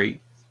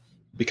necessary,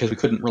 because we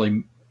couldn't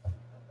really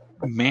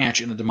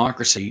match in a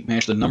democracy,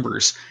 match the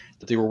numbers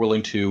that they were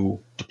willing to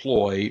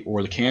deploy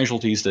or the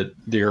casualties that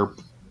their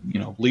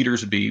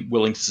leaders would be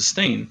willing to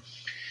sustain.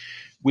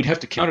 We'd have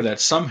to counter that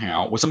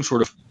somehow with some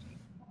sort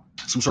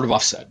of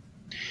offset.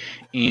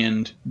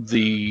 And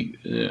the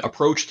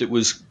approach that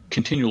was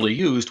continually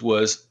used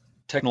was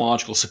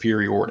technological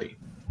superiority.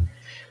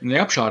 And the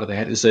upshot of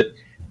that is that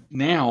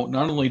now,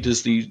 not only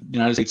does the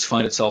United States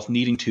find itself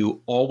needing to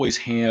always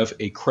have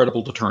a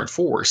credible deterrent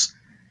force,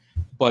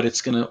 but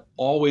it's going to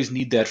always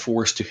need that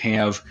force to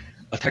have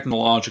a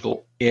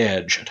technological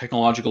edge, a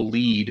technological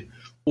lead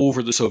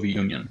over the Soviet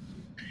Union,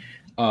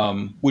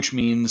 which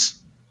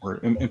means, or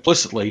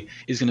implicitly,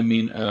 is going to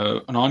mean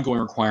an ongoing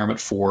requirement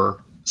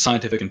for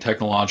scientific and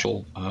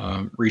technological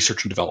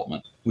research and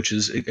development, which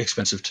is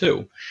expensive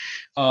too.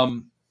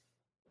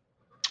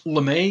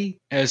 LeMay,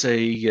 as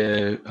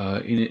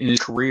in his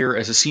career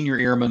as a senior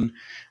airman,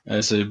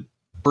 as a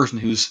person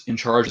who's in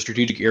charge of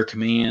Strategic Air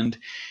Command,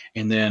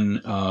 and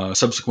then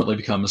subsequently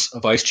becomes a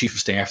vice chief of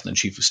staff and then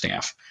chief of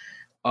staff,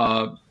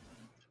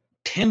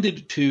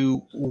 tended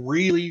to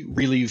really,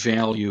 really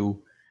value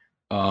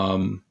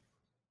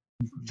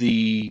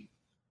the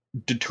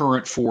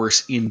deterrent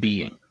force in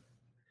being.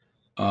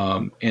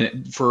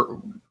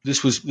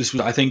 This was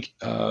I think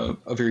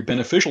a very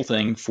beneficial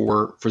thing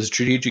for the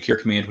Strategic Air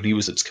Command when he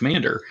was its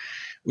commander,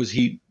 was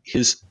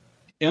his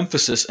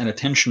emphasis and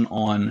attention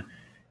on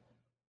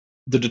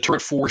the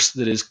deterrent force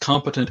that is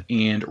competent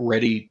and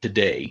ready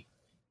today.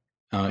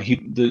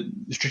 The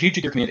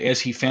Strategic Air Command,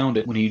 as he found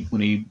it when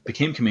he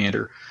became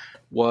commander,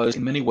 was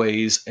in many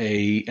ways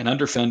an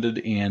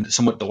underfunded and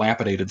somewhat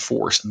dilapidated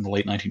force in the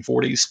late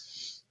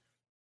 1940s,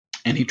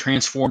 and he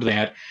transformed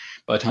that.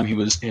 By the time he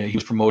was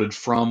promoted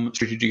from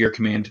Strategic Air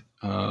Command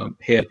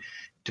head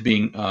to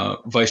being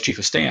vice chief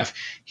of staff,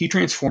 he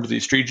transformed the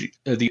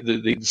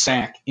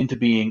SAC into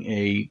being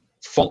a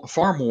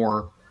far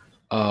more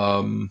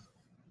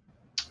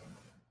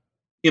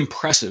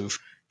impressive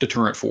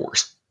deterrent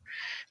force.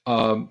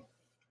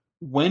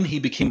 When he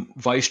became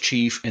vice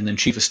chief and then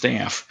chief of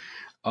staff,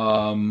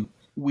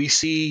 we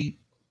see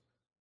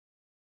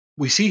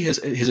we see his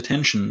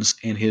attentions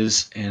and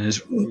his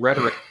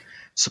rhetoric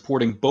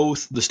supporting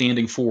both the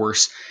standing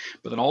force,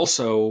 but then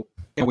also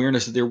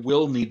awareness that there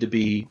will need to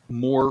be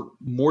more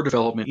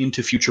development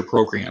into future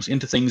programs,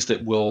 into things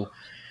that will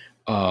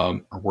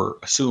or were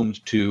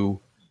assumed to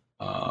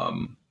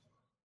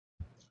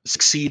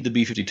succeed the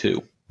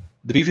B-52.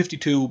 The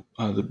B-52,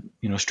 the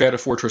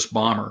Stratofortress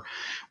bomber,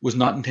 was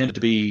not intended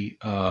to be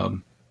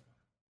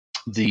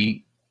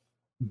the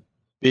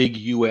big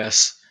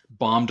U.S.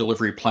 bomb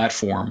delivery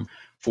platform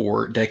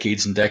for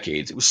decades and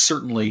decades. It was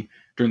certainly,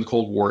 during the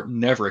Cold War,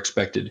 never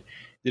expected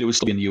that it would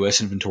still be in the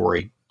U.S.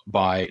 inventory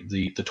by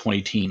the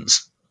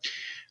 20-teens.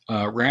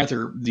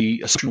 Rather,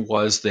 the assumption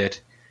was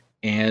that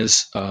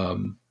as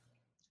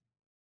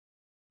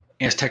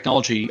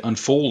technology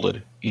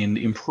unfolded and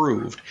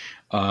improved,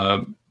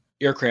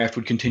 aircraft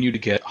would continue to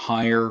get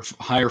higher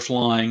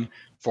flying,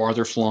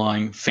 farther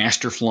flying,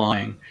 faster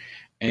flying,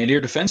 and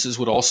air defenses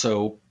would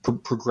also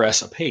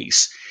progress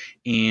apace.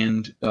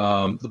 And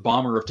the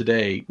bomber of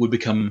today would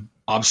become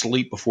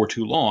obsolete before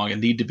too long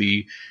and need to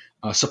be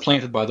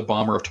supplanted by the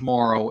bomber of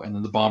tomorrow and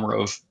then the bomber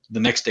of the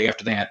next day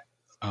after that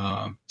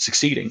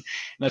succeeding. And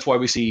that's why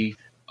we see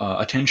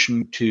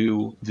attention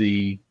to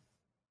the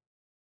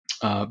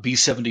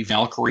B-70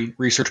 Valkyrie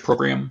research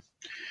program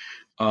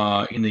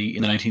in the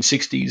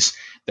 1960s.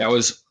 That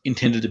was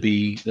intended to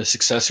be the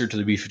successor to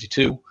the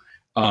B-52.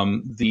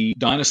 The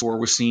Dinosaur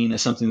was seen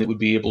as something that would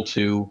be able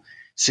to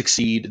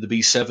succeed the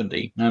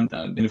B-70,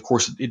 and of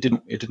course it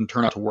didn't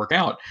turn out to work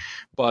out.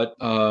 But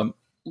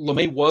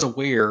LeMay was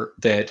aware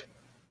that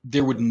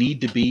there would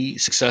need to be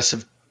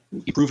successive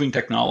improving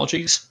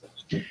technologies.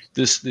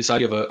 This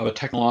idea of a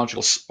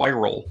technological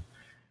spiral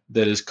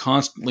that is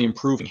constantly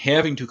improving,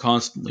 having to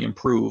constantly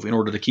improve in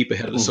order to keep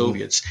ahead of the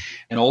Soviets,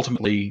 and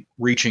ultimately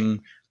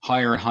reaching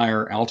higher and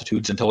higher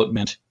altitudes until it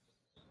meant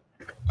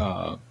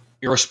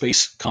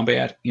aerospace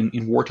combat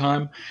in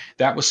wartime.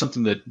 That was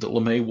something that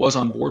LeMay was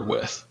on board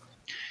with.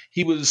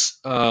 He was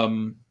one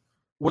of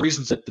the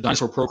reasons that the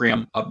Dinosaur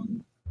program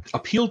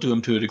appealed to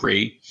him to a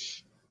degree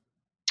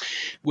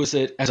was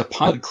that as a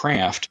pilot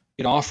craft,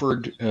 it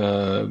offered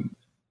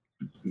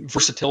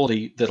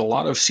versatility that a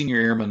lot of senior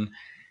airmen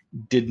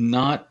did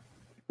not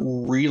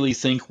really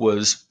think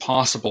was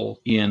possible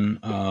in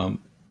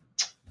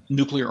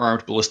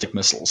nuclear-armed ballistic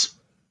missiles.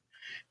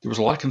 There was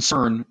a lot of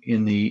concern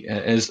in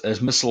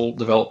as missile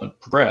development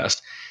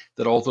progressed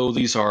that although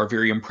these are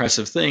very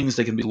impressive things,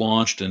 they can be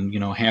launched and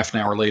half an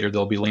hour later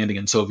they'll be landing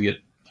in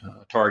Soviet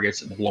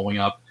targets and blowing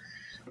up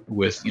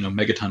with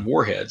megaton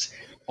warheads.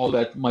 All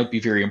that might be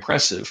very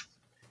impressive.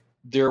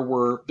 There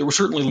were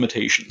certainly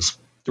limitations.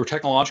 There were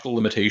technological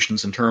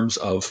limitations in terms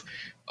of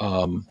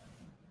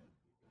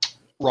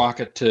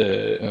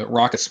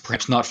rockets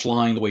perhaps not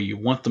flying the way you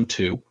want them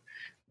to,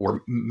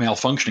 or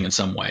malfunctioning in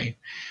some way.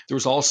 There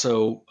was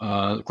also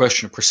the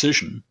question of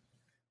precision,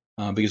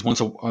 because once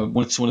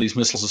one of these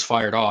missiles is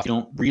fired off, you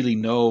don't really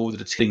know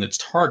that it's hitting its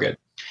target.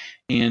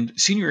 And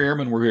senior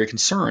airmen were very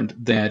concerned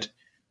that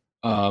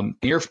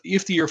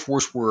if the Air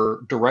Force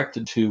were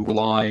directed to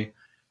rely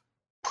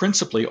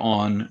principally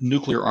on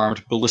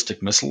nuclear-armed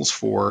ballistic missiles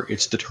for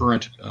its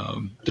deterrent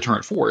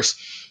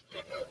force,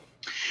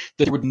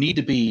 that there would need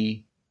to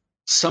be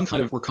some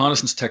kind of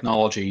reconnaissance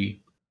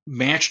technology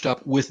matched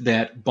up with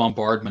that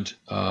bombardment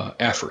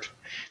effort.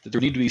 That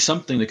there needed to be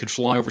something that could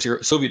fly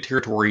over Soviet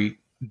territory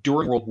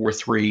during World War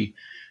III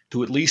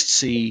to at least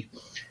see,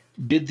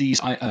 did these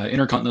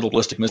intercontinental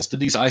ballistic missiles, did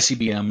these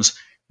ICBMs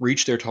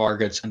reach their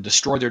targets and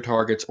destroy their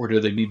targets, or do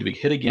they need to be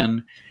hit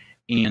again?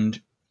 And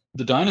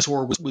the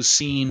Dinosaur was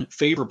seen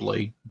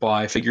favorably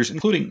by figures,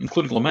 including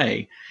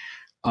LeMay,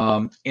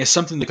 as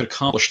something that could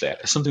accomplish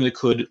that, as something that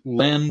could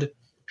lend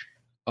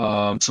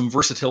some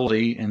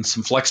versatility and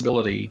some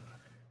flexibility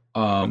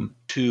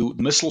to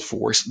the missile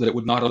force that it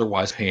would not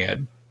otherwise have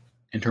had,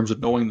 in terms of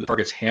knowing the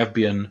targets have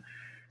been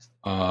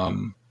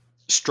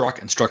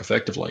struck and struck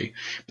effectively,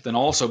 but then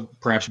also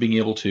perhaps being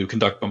able to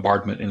conduct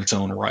bombardment in its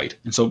own right.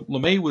 And so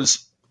LeMay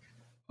was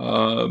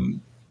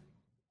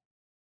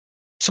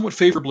somewhat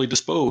favorably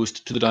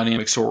disposed to the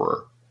dynamic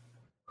soarer.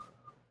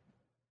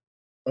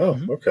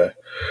 Oh, okay.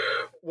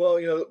 Well,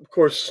 of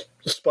course,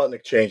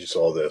 Sputnik changes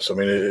all this. I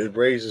mean, it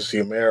raises the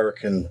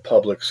American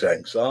public's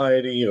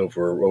anxiety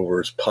over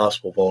its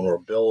possible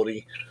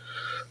vulnerability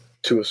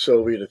to a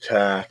Soviet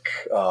attack.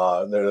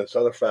 And there's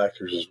other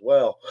factors as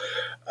well.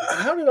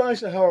 How did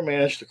Eisenhower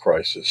manage the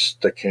crisis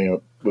that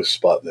came with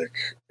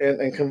Sputnik?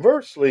 And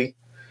conversely,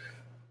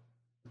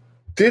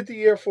 did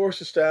the Air Force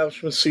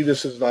establishment see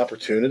this as an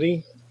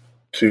opportunity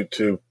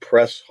to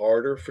press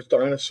harder for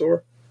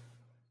Dinosaur?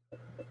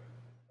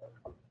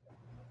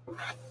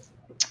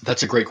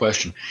 That's a great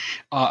question.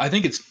 I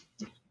think it's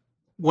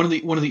one of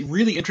the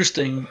really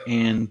interesting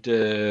and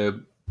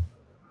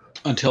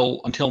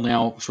until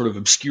now sort of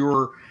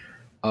obscure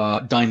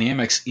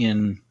dynamics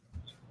in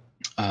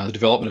the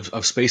development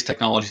of space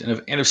technologies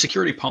and of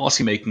security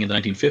policymaking in the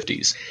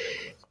 1950s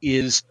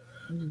is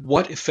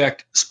what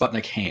effect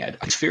Sputnik had.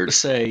 It's fair to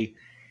say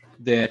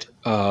that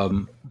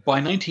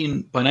by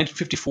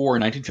 1954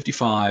 and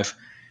 1955,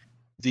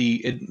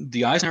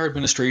 the Eisenhower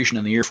administration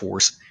and the Air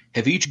Force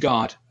have each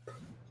got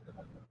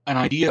an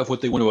idea of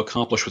what they want to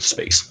accomplish with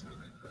space.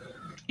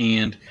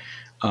 And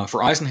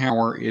for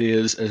Eisenhower, it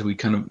is, as we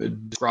kind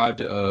of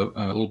described a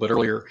little bit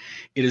earlier,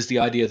 it is the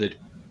idea that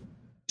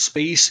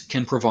space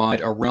can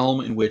provide a realm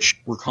in which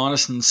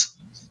reconnaissance,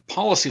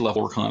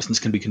 policy-level reconnaissance,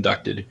 can be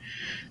conducted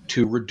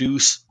to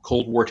reduce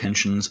Cold War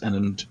tensions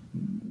and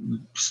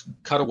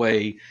cut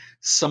away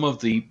some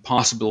of the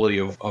possibility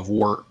of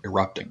war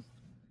erupting.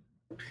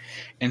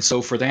 And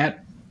so for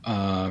that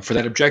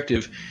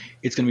objective,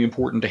 it's going to be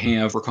important to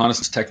have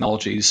reconnaissance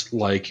technologies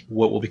like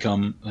what will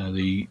become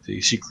the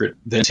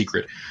then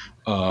secret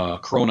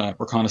Corona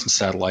reconnaissance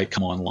satellite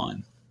come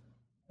online.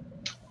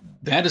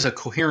 That is a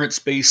coherent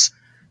space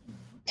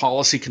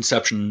policy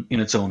conception in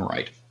its own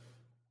right.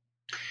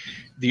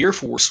 The Air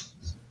Force,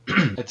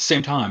 at the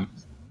same time,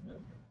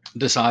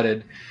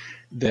 decided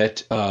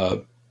that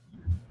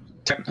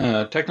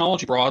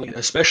technology broadly,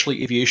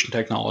 especially aviation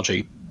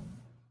technology,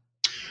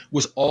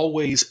 was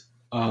always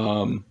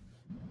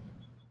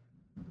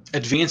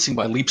advancing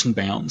by leaps and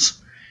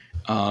bounds,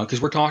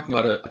 because we're talking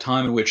about a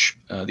time in which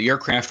the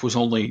aircraft was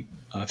only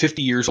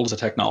 50 years old as a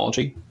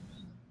technology,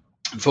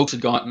 and folks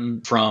had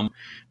gotten from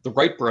the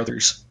Wright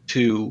brothers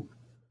to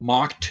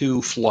Mach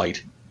 2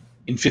 flight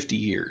in 50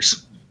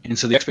 years. And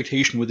so the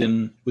expectation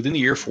within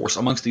the Air Force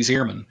amongst these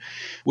airmen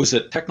was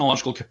that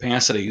technological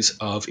capacities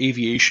of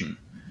aviation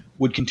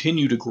would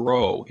continue to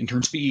grow in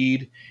terms of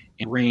speed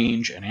and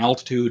range and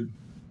altitude,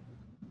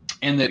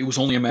 and that it was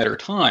only a matter of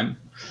time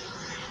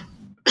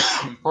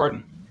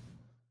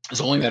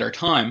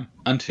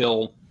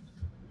until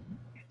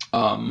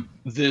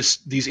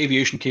these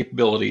aviation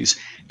capabilities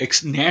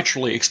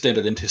naturally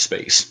extended into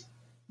space,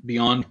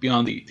 beyond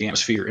the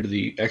atmosphere, into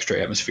the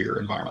extra atmosphere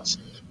environments.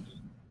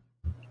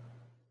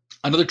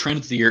 Another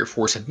trend that the Air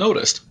Force had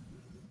noticed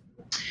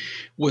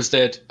was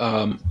that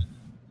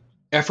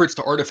efforts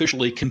to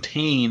artificially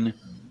contain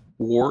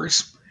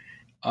wars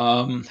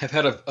have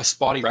had a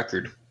spotty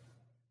record,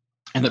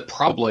 and that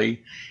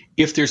probably,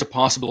 if there's a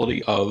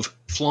possibility of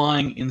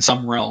flying in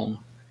some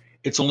realm,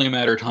 it's only a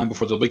matter of time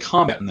before there'll be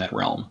combat in that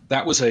realm.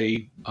 That was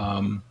a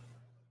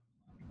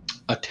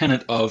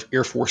tenet of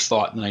Air Force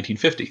thought in the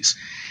 1950s.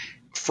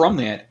 From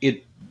that,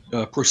 it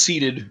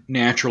proceeded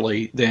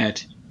naturally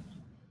that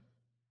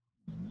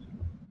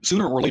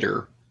sooner or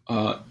later,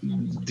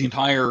 the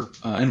entire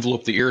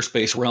envelope of the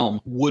airspace realm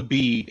would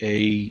be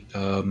a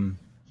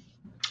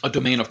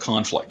domain of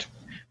conflict.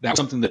 That was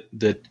something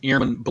that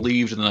airmen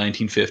believed in the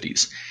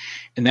 1950s.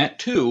 And that,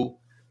 too,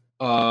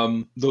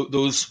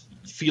 those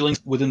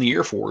feelings within the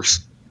Air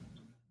Force,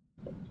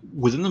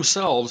 within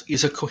themselves,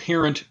 is a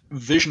coherent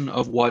vision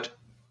of what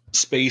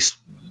space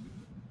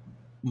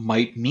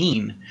might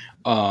mean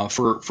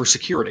for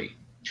security.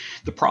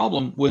 The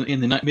problem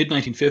in the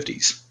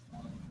mid-1950s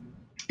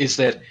is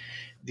that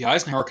the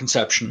Eisenhower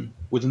conception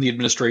within the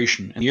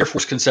administration and the Air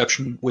Force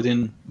conception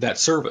within that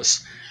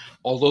service,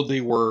 although they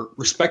were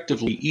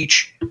respectively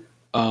each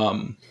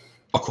a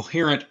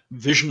coherent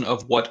vision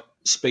of what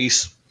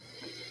space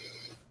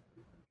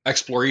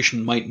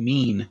exploration might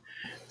mean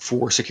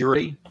for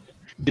security,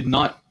 did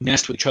not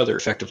nest with each other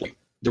effectively.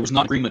 There was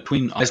not agreement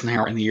between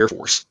Eisenhower and the Air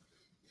Force.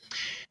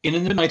 And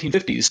in the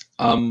mid-1950s,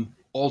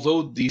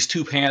 although these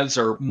two paths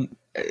are,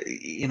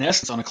 in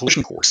essence, on a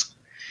collision course,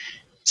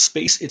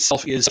 space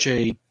itself is such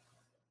a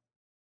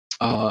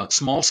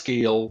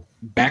small-scale,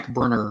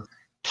 back-burner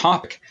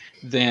topic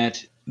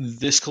that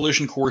this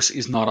collision course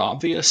is not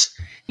obvious,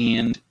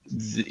 and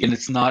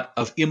it's not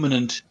of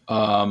imminent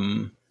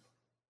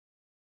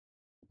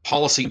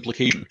policy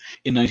implication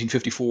in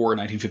 1954 or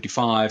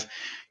 1955.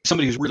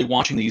 Somebody who's really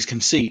watching these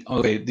can see,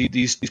 okay,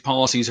 these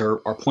policies are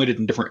pointed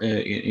in different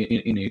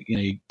in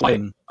a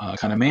gliding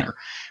kind of manner,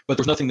 but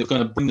there's nothing that's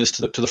going to bring this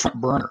to the front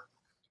burner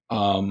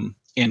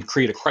and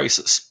create a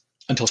crisis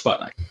until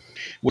Sputnik.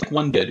 What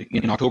one did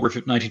in October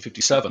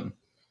 1957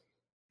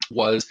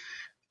 was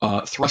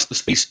thrust the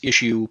space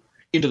issue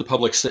into the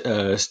public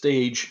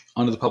stage,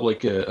 onto the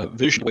public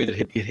vision, in a way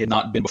that it had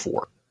not been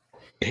before.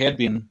 It had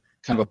been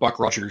kind of a Buck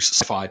Rogers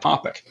sci-fi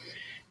topic.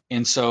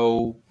 And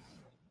so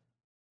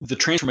the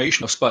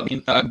transformation of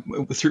Sputnik,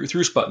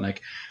 through Sputnik,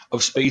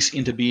 of space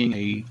into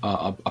being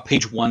a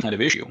page one kind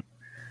of issue,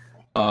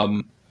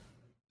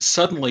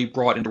 suddenly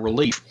brought into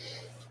relief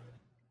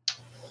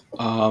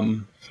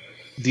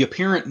the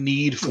apparent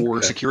need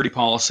for security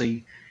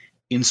policy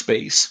in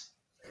space.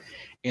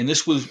 And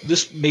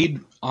this made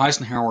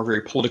Eisenhower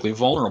very politically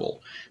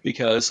vulnerable,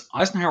 because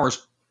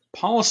Eisenhower's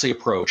policy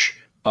approach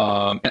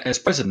as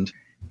president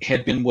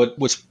had been what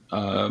was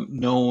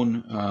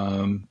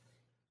known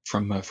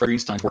from Fred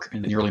Greenstein's work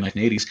in the early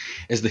 1980s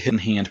as the hidden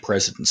hand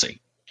presidency.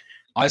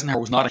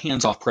 Eisenhower was not a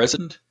hands-off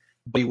president,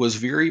 but he was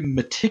very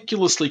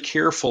meticulously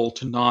careful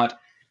to not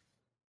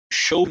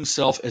show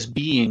himself as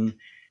being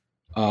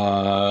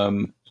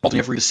involved in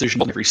every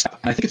decision, in every step.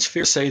 And I think it's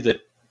fair to say that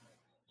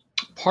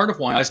part of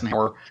why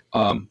Eisenhower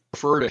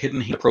preferred a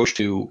hidden hand approach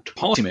to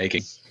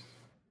policymaking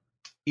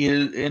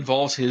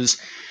involves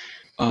his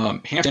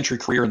half-century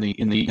career in the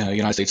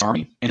United States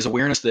Army, and his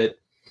awareness that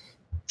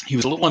he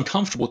was a little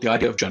uncomfortable with the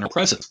idea of general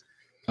presence,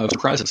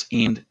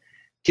 and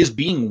his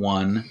being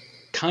one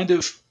kind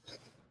of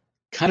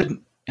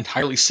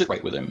entirely sit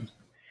right with him.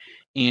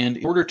 And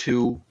in order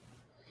to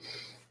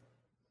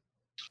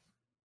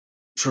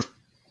sort of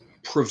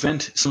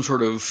prevent some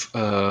sort of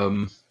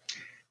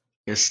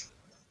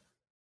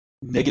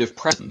negative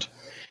precedent,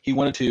 he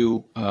wanted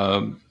to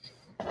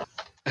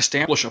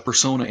establish a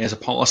persona as a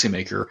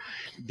policymaker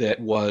that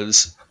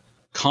was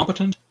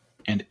competent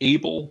and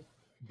able,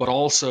 but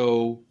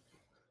also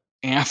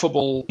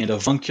affable and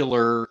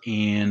avuncular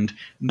and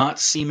not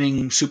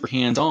seeming super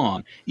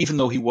hands-on, even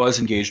though he was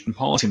engaged in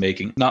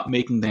policymaking, not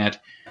making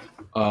that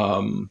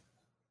a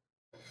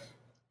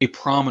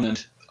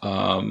prominent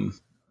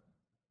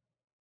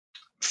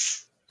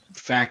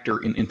factor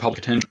in public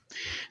attention.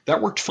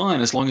 That worked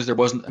fine as long as there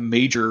wasn't a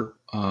major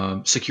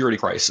security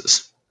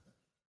crisis.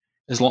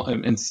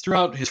 And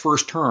throughout his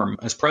first term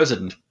as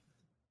president,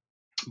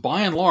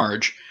 by and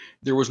large,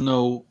 there was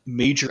no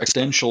major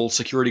existential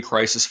security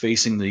crisis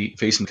facing the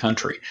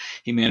country.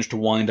 He managed to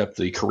wind up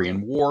the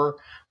Korean War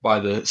by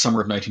the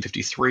summer of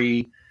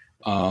 1953.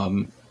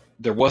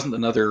 There wasn't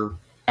another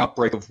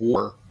outbreak of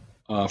war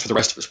for the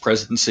rest of his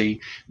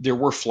presidency. There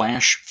were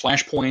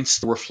flashpoints.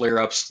 There were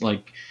flare-ups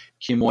like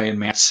Quemoy and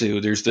Matsu.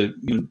 There's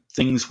the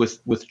things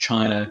with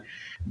China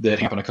that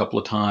happened a couple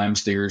of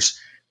times. There's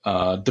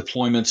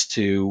deployments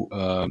to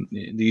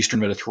the Eastern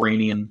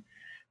Mediterranean,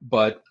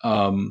 but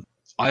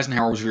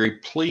Eisenhower was very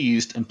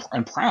pleased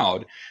and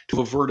proud to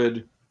have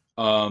averted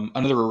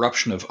another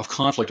eruption of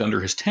conflict under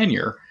his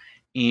tenure,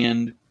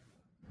 and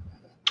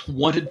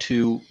wanted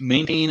to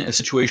maintain a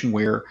situation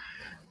where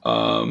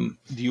the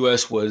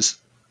U.S. was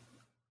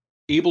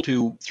able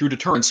to, through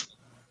deterrence,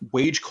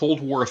 wage Cold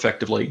War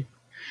effectively,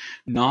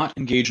 not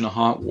engage in a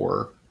hot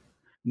war,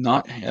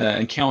 not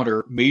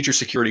encounter major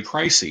security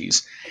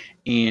crises,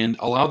 and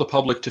allow the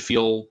public to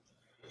feel,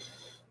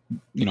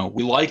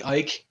 we like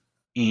Ike,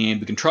 and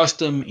we can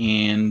trust him,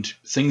 and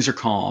things are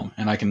calm,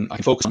 and I can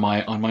focus on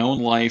my own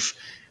life,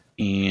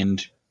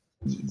 and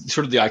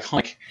sort of the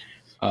iconic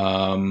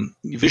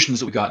visions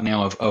that we got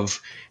now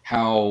of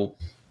how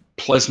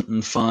pleasant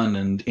and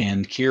fun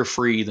and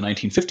carefree the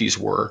 1950s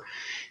were,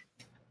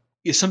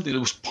 is something that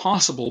was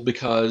possible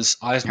because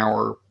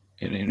Eisenhower,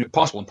 and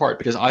possible in part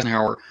because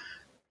Eisenhower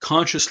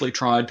consciously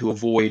tried to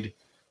avoid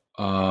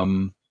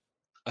a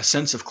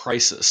sense of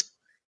crisis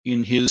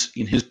in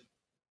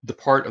the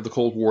part of the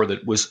Cold War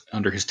that was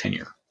under his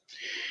tenure.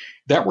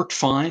 That worked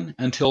fine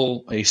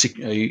until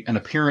an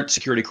apparent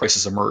security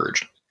crisis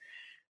emerged.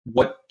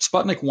 What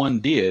Sputnik 1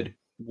 did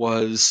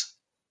was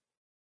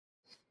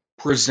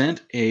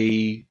present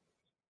a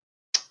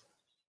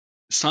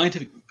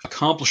scientific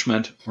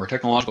accomplishment or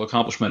technological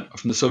accomplishment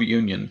from the Soviet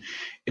Union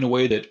in a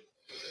way that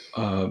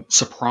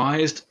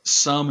surprised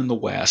some in the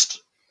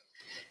West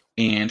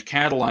and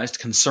catalyzed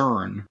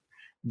concern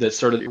that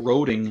started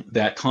eroding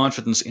that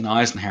confidence in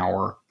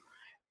Eisenhower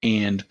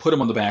and put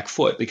him on the back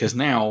foot, because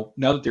now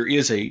that there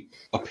is a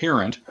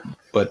apparent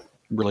but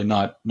really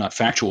not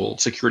factual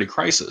security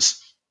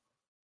crisis,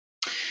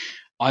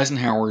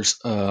 Eisenhower's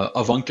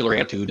avuncular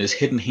attitude, his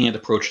hidden hand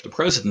approach to the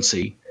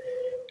presidency,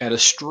 at a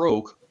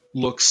stroke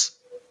looks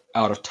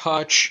out of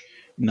touch,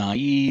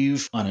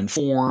 naive,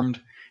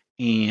 uninformed,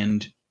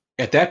 and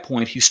at that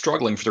point he's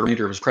struggling for the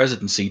remainder of his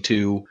presidency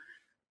to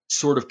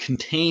sort of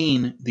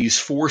contain these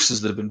forces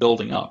that have been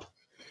building up.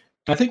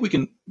 And I think we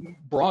can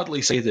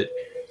broadly say that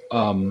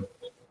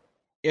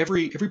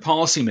every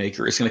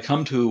policymaker is going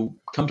to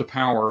come to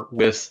power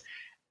with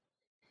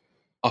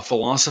a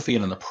philosophy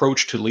and an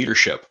approach to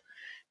leadership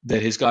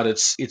that has got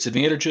its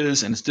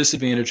advantages and its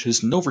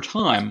disadvantages, and over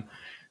time,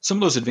 some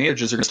of those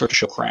advantages are going to start to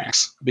show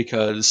cracks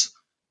because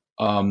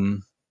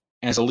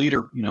as a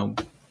leader,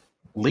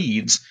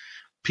 leads,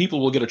 people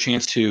will get a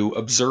chance to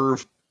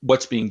observe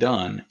what's being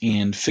done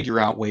and figure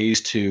out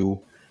ways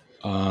to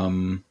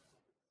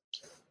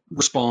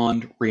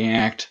respond,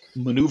 react,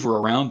 maneuver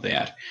around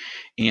that.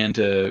 And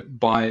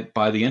by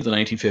the end of the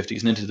 1950s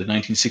and into the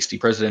 1960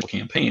 presidential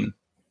campaign,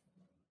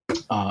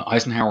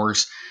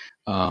 Eisenhower's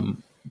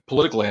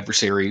political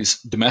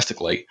adversaries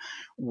domestically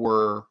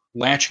were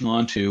latching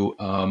onto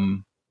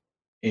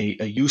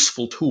a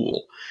useful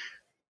tool.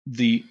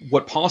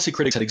 What policy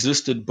critics had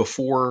existed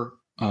before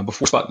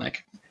Sputnik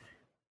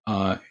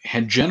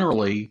had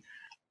generally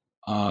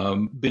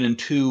been in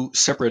two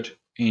separate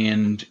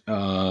and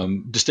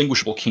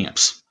distinguishable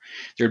camps.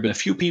 There had been a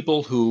few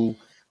people who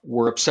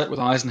were upset with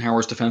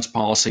Eisenhower's defense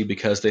policy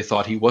because they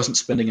thought he wasn't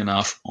spending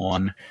enough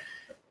on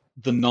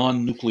the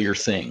non-nuclear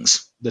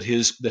things, that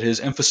his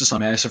emphasis on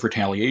massive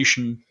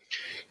retaliation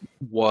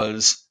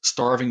was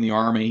starving the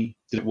army,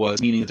 that it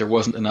was meaning that there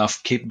wasn't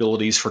enough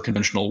capabilities for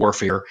conventional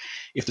warfare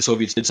if the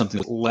Soviets did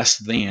something less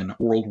than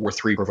World War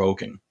III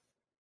provoking.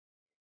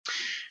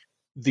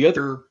 The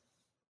other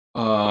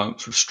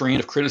sort of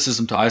strand of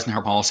criticism to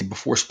Eisenhower policy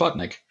before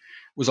Sputnik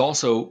was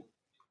also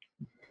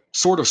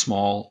sort of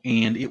small,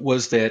 and it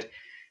was that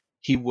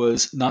he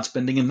was not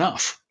spending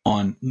enough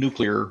on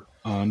nuclear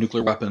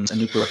weapons and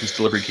nuclear weapons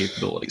delivery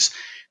capabilities.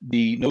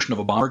 the notion of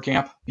a bomber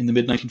gap in the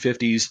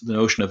mid-1950s, the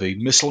notion of a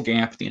missile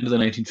gap at the end of the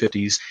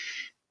 1950s.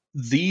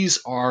 These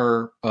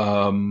are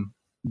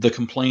the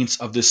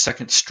complaints of this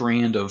second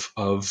strand of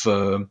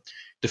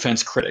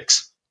defense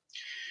critics.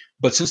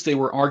 But since they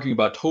were arguing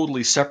about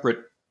totally separate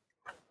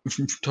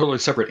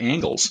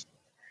angles,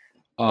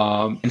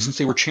 and since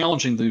they were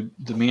challenging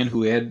the man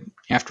who had,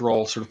 after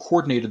all, sort of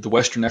coordinated the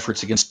Western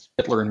efforts against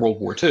Hitler in World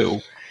War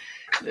II,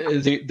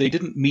 they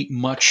didn't meet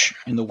much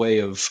in the way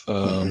of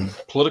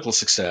political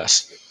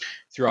success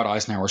throughout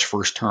Eisenhower's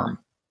first term.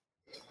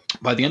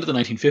 By the end of the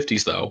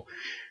 1950s, though,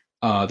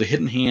 the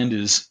hidden hand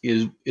is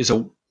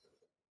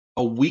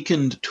a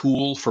weakened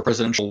tool for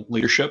presidential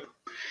leadership,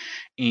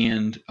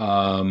 and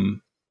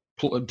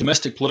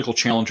domestic political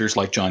challengers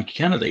like John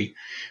Kennedy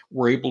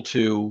were able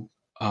to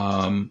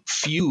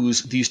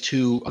fuse these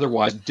two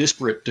otherwise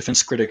disparate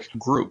defense critic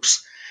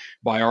groups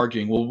by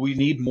arguing, well, we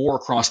need more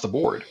across the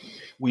board.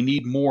 We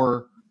need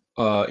more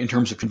in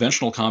terms of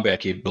conventional combat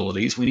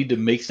capabilities. We need to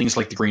make things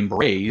like the Green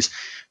Berets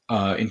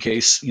in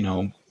case,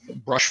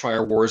 brush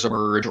fire wars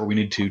emerge, or we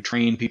need to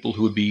train people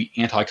who would be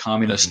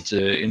anti-communist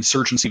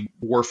insurgency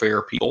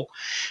warfare people.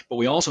 But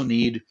we also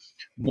need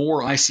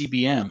more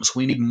ICBMs.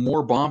 We need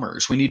more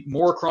bombers. We need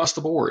more across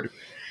the board.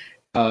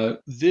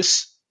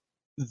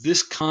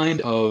 This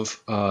kind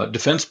of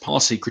defense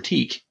policy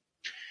critique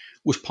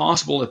was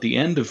possible at the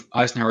end of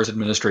Eisenhower's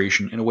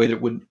administration in a way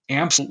that would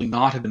absolutely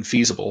not have been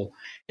feasible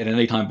at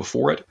any time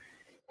before it.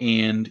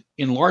 And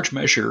in large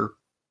measure,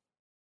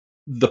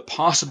 the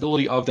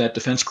possibility of that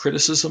defense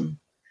criticism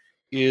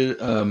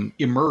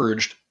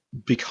emerged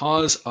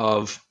because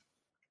of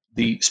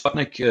the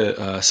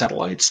Sputnik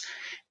satellites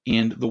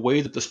and the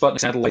way that the Sputnik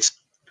satellites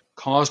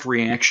caused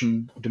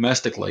reaction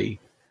domestically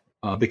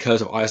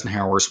because of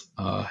Eisenhower's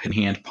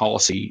in-hand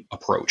policy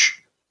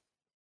approach.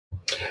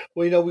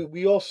 Well,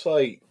 we all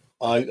cite,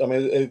 I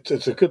mean,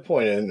 it's a good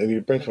point, and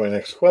you bring to my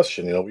next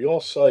question. We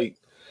all cite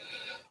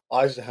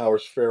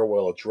Eisenhower's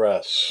farewell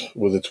address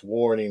with its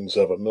warnings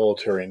of a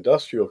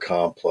military-industrial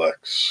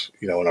complex,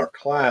 in our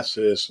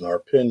classes and our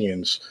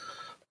opinions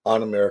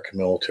on American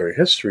military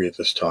history at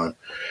this time.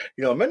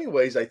 In many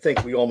ways, I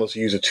think we almost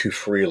use it too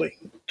freely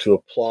to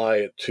apply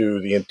it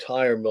to the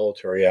entire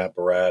military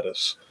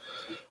apparatus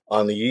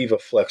on the eve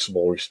of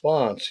flexible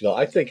response.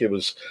 I think it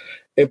was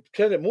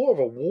intended more of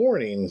a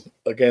warning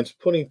against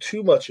putting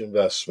too much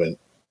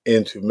investment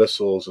into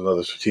missiles and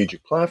other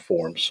strategic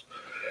platforms.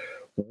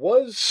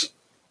 Was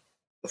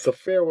the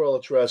farewell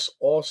address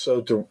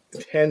also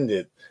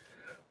intended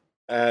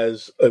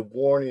as a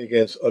warning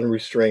against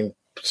unrestrained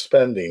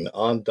spending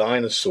on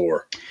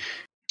Dyna-Soar?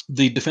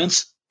 The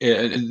defense,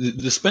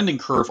 the spending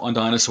curve on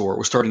Dyna-Soar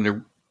was starting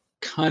to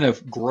kind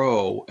of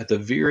grow at the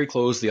very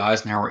close of the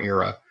Eisenhower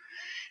era.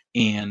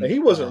 And he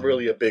wasn't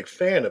really a big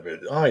fan of it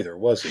either,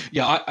 was he?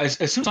 Yeah, as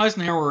soon as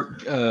Eisenhower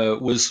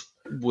was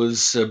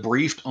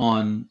briefed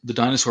on the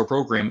Dyna-Soar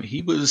program,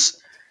 he was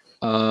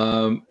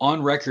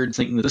on record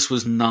thinking that this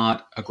was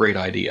not a great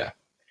idea.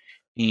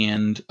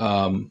 And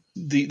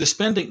the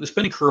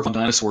spending curve on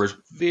Dyna-Soar is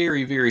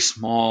very, very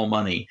small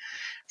money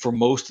for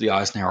most of the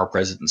Eisenhower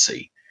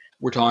presidency.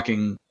 We're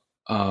talking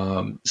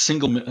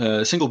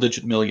single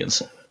digit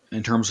millions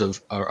in terms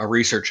of a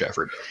research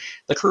effort.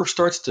 The curve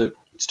starts to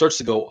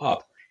go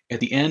up at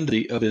the end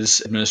of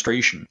his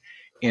administration,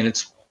 and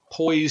it's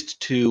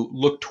poised to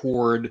look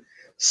toward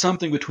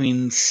something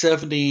between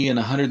 70 and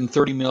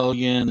 130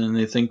 million, and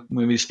they think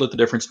maybe split the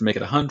difference to make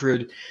it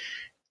 100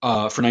 for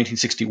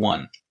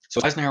 1961.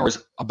 So Eisenhower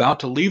is about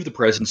to leave the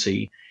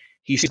presidency.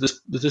 He sees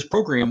this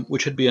program,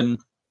 which had been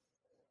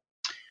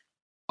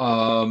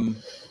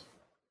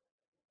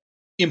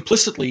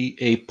implicitly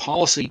a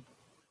policy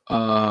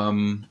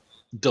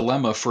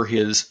dilemma for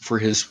his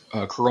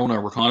Corona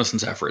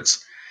reconnaissance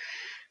efforts,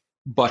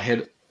 but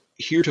had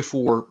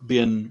heretofore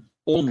been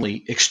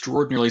only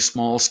extraordinarily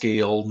small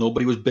scale.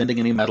 Nobody was bending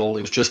any metal.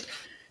 It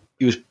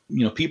was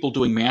people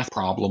doing math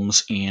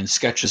problems and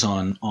sketches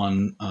on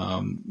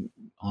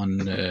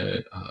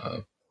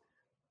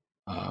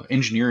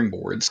engineering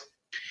boards.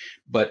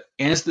 But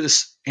as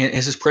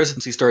his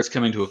presidency starts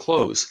coming to a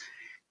close,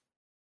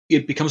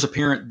 it becomes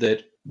apparent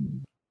that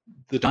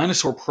the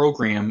Dyna-Soar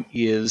program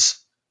is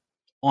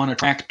on a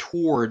track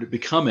toward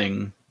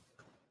becoming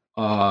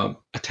a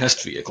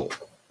test vehicle.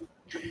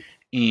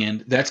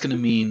 And that's going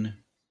to mean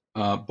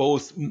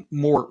both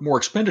more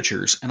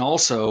expenditures and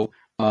also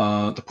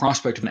the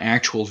prospect of an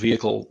actual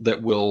vehicle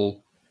that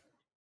will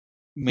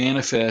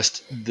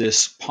manifest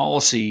this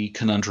policy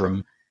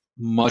conundrum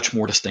much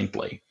more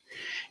distinctly.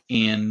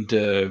 And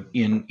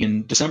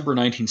in December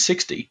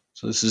 1960,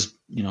 so this is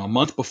a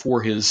month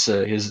before his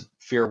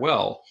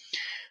farewell,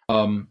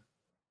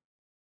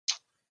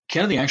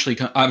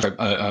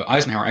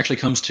 Eisenhower actually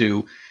comes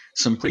to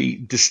some pretty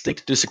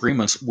distinct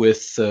disagreements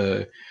with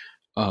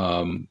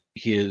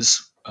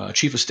his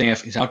chief of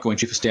staff, his outgoing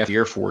chief of staff of the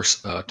Air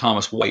Force,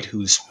 Thomas White,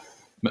 who's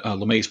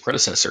LeMay's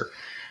predecessor.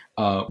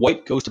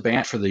 White goes to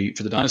bat for the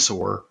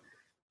Dyna-Soar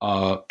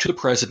to the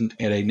president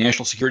at a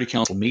National Security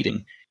Council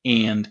meeting,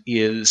 and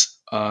is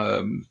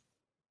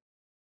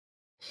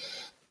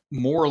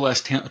more or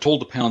less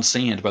told to pound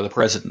sand by the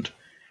president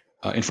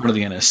in front of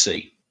the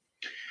NSC.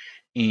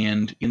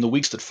 And in the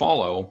weeks that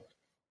follow,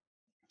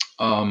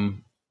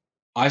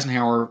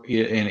 Eisenhower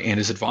and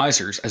his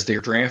advisors, as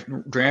they're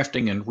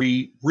drafting and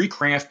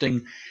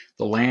recrafting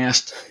the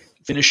last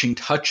finishing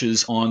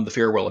touches on the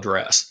farewell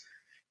address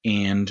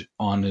and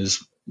on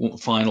his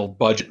final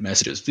budget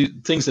messages,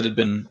 things that had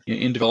been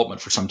in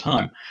development for some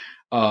time,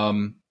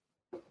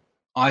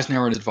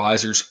 Eisenhower and his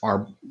advisors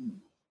are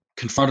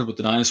confronted with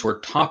the dinosaur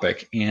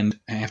topic and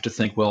have to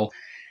think, well,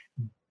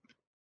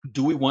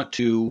 do we want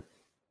to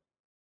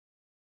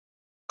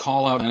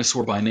call out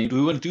dinosaur by name? Do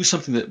we want to do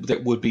something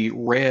that would be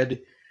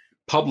read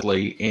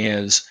publicly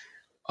as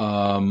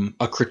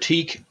a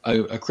critique,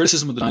 a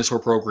criticism of the dinosaur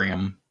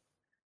program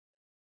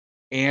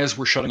as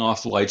we're shutting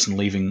off the lights and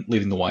leaving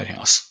the White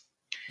House?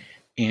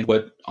 And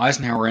what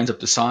Eisenhower ends up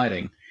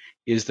deciding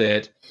is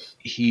that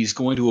he's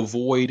going to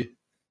avoid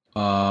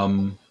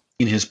in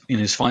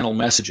his final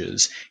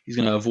messages, he's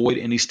going to avoid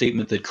any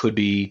statement that could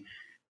be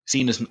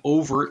seen as an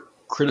overt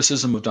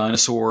criticism of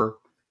dinosaur,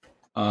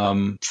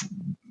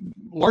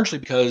 largely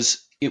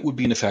because it would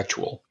be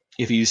ineffectual.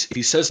 If he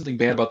says something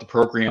bad about the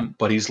program,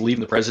 but he's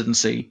leaving the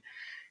presidency,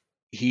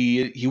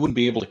 he wouldn't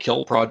be able to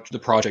kill the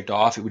project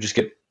off. It would just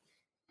get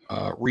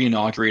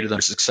reinaugurated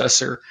under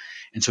successor,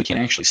 and so he can't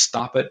actually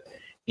stop it.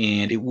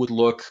 And it would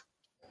look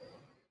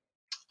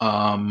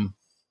kind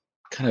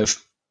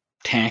of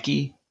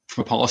tacky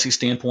from a policy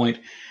standpoint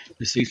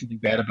to say something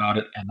bad about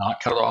it and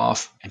not cut it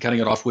off. And cutting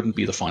it off wouldn't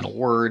be the final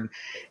word.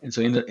 And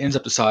so he ends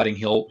up deciding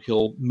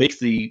he'll make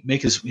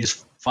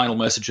his final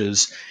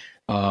messages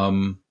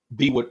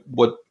be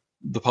what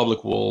the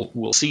public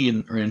will see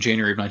in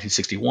January of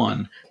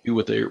 1961, be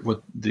what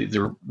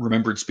the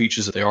remembered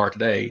speeches that they are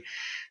today.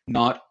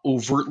 Not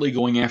overtly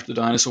going after the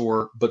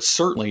dinosaur, but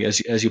certainly,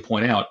 as you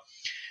point out,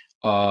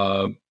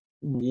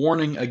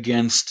 warning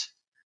against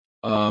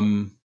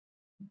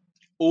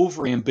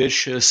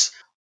overambitious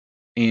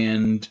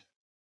and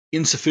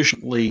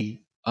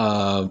insufficiently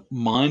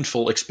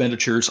mindful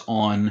expenditures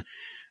on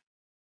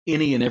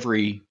any and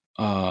every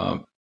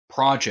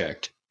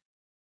project,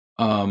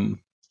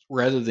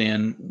 rather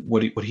than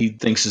what he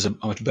thinks is a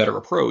much better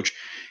approach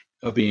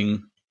of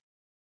being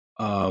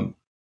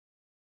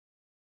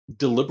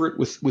deliberate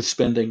with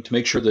spending to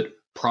make sure that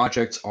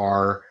projects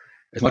are,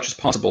 as much as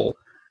possible,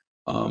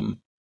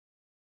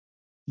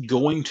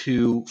 going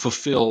to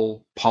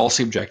fulfill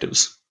policy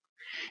objectives,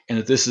 and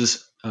that this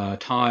is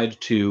tied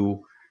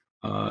to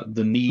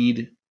the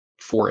need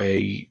for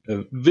a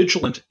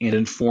vigilant and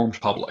informed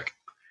public,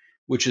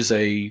 which is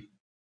I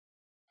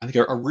think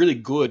a really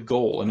good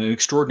goal and an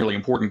extraordinarily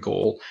important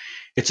goal.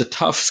 It's a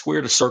tough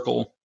square to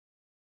circle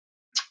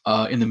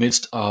in the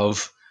midst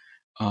of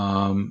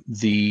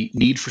the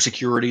need for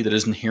security that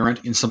is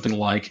inherent in something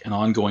like an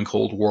ongoing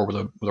Cold War with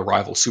a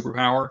rival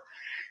superpower,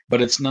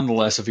 but it's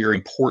nonetheless a very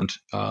important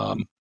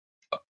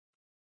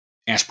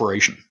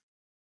aspiration.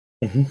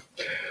 Mm-hmm.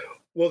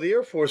 Well, the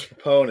Air Force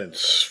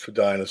proponents for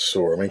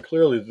Dinosaur, I mean,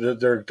 clearly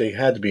they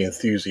had to be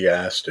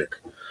enthusiastic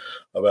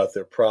about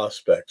their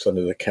prospects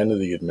under the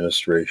Kennedy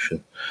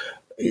administration.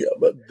 Yeah,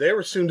 but they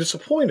were soon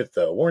disappointed,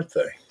 though, weren't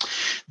they?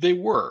 They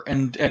were,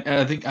 and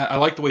I think I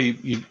like the way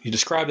you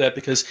describe that,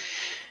 because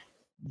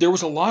there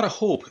was a lot of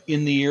hope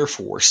in the Air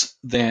Force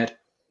that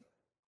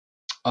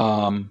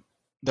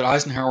that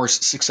Eisenhower's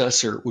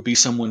successor would be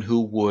someone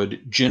who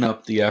would gin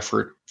up the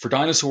effort for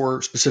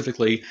Dinosaur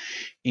specifically,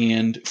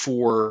 and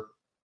for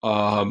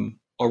a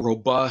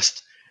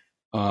robust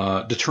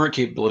deterrent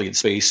capability in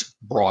space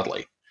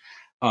broadly.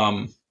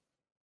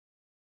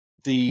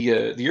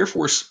 The Air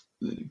Force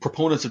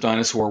proponents of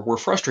Dinosaur were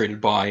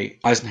frustrated by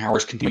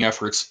Eisenhower's continuing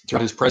efforts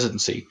throughout his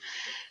presidency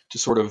to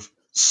sort of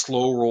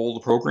slow roll the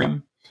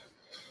program.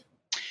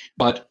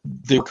 But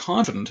they were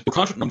confident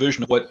in a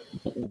vision of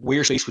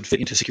where space would fit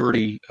into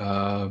security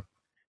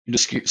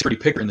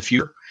picture in the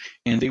future,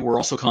 and they were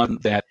also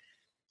confident that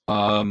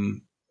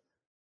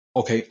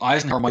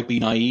Eisenhower might be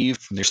naive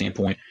from their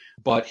standpoint,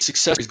 but his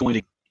successor is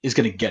going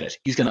to get it.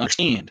 He's going to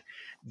understand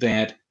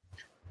that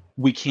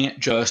we can't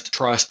just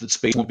trust that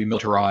space won't be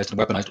militarized and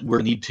weaponized. We're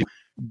going to need to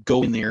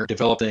go in there,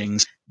 develop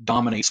things,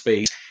 dominate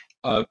space.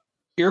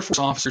 Air Force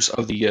officers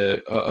of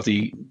the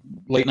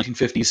late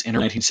 1950s and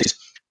early 1960s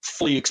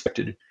fully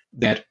expected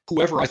that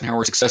whoever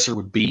Eisenhower's successor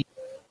would be,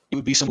 it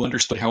would be someone who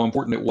understood how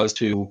important it was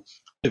to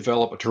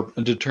develop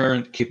a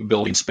deterrent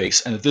capability in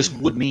space, and that this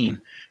would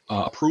mean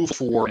approval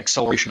for an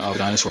acceleration of the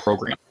Dinosaur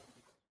program.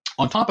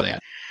 On top of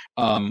that,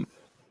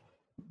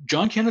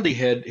 John Kennedy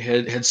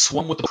had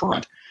swum with the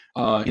current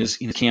in his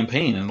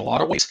campaign in a lot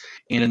of ways,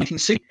 and in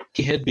 1960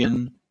 he had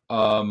been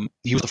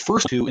he was the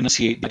first to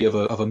initiate the idea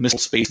of a missile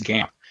space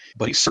gap,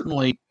 but he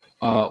certainly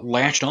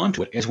latched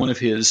onto it as one of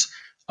his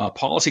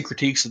policy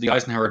critiques of the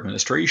Eisenhower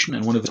administration,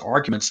 and one of his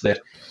arguments that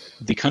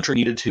the country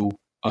needed to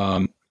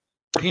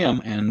support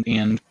him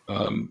and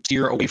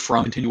steer away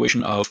from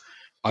continuation of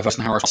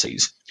Eisenhower's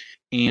policies.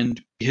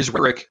 And his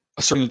rhetoric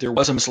asserting that there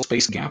was a missile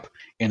space gap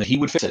and that he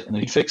would fix it, and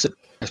that he'd fix it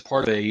as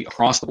part of a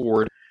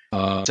across-the-board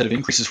set of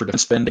increases for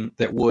defense spending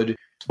that would,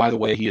 by the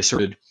way, he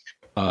asserted,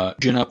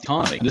 gin up the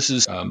economy. This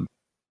is,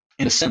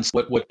 in a sense,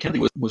 what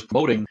Kennedy was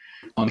promoting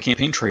on the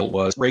campaign trail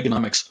was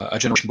Reaganomics a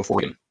generation before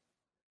Reagan.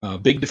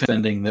 Big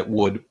defending that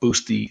would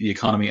boost the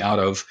economy out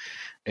of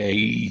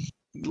a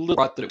little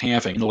rut that it was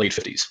having in the late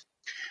 50s.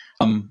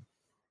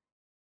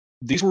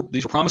 These were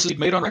promises he'd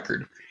made on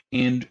record,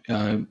 and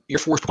Air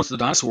Force points to the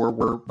dinosaur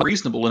were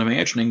reasonable in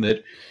imagining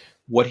that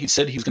what he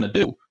said he was going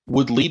to do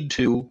would lead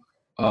to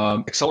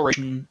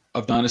acceleration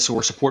of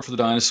dinosaur, support for the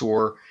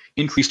dinosaur,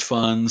 increased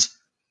funds,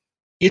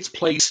 its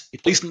place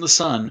in the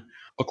sun,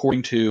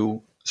 according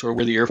to sort of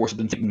where the Air Force had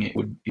been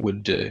thinking it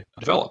would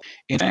develop.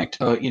 In fact,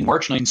 in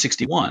March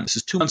 1961, this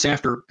is 2 months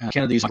after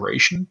Kennedy's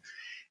inauguration,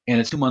 and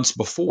it's 2 months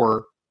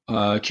before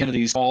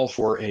Kennedy's call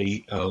for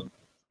a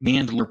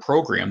manned lunar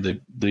program,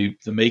 the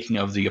making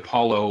of the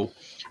Apollo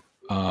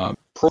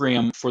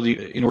program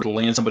in order to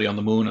land somebody on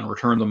the moon and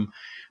return them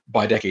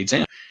by decade's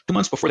end. 2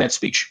 months before that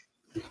speech,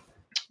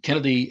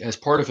 Kennedy, as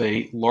part of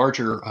a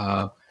larger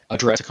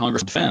address to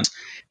Congress and Defense,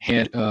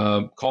 had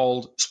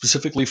called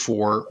specifically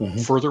for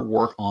further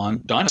work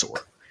on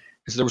dinosaur.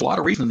 So there was a lot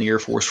of reason in the Air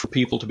Force for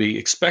people to be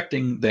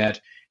expecting that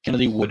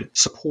Kennedy would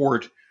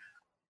support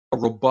a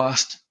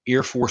robust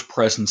Air Force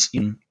presence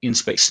in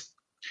space.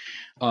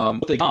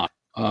 What they got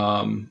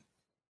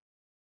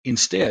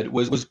instead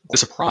was a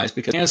surprise,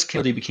 because as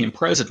Kennedy became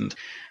president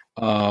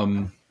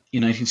in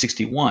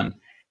 1961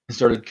 and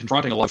started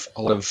confronting a lot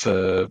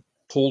of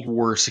Cold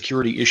War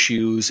security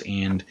issues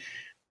and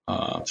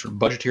sort of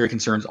budgetary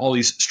concerns, all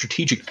these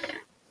strategic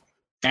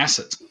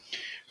assets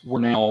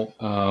were now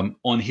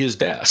on his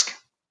desk.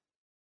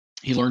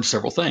 He learned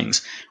several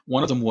things.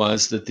 One of them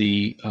was that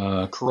the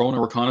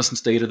Corona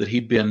reconnaissance data that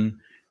he'd been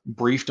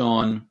briefed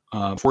on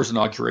before his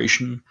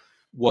inauguration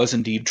was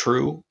indeed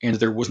true, and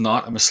there was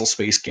not a missile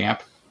space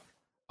gap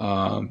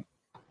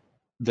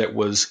that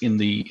was in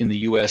the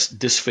U.S.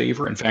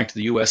 disfavor. In fact,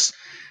 the U.S.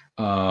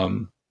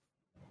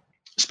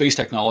 Space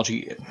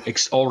technology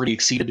already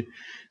exceeded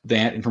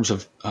that in terms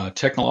of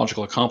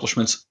technological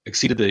accomplishments,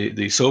 exceeded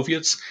the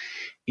Soviets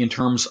in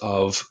terms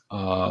of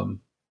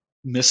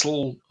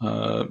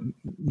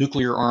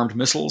nuclear armed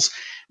missiles.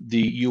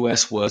 The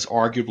U.S. was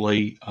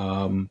arguably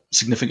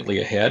significantly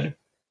ahead.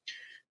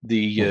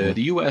 The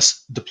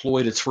U.S.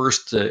 deployed its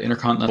first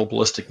intercontinental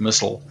ballistic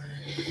missile,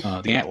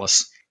 the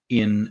Atlas,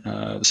 in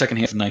the second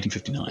half of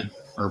 1959,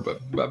 or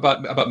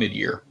about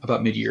mid-year of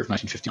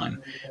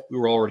 1959. We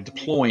were already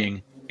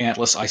deploying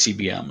Atlas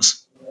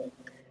ICBMs.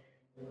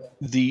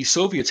 The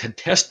Soviets had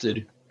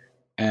tested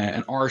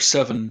an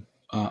R-7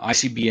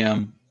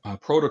 ICBM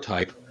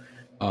prototype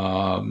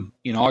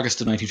in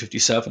August of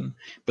 1957,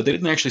 but they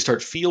didn't actually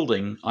start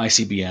fielding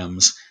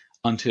ICBMs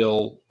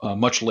until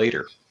much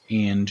later.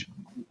 And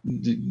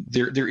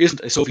there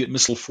isn't a Soviet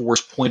missile force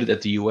pointed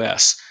at the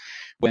U.S.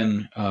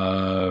 when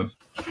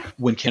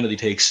Kennedy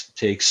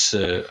takes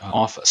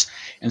office,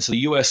 and so the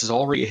U.S. is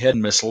already ahead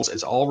in missiles.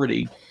 It's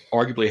already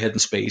arguably ahead in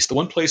space. The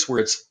one place where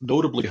it's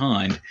notably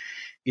behind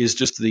is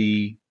just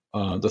the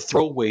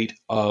throw weight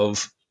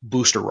of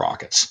booster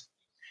rockets.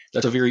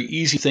 That's a very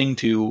easy thing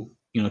to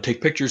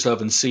take pictures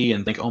of and see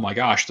and think, oh my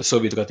gosh, the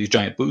Soviets got these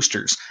giant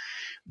boosters.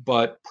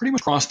 But pretty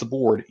much across the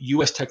board,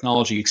 U.S.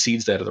 technology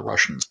exceeds that of the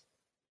Russians,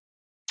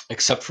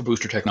 except for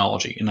booster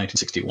technology in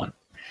 1961.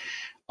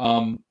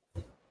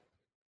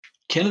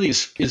 Kennedy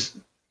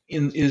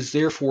is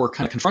therefore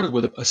kind of confronted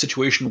with a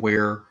situation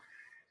where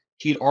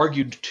he'd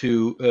argued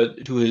to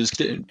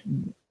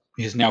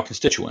his now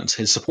constituents,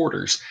 his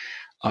supporters,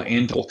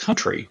 and the whole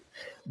country,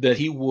 that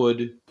he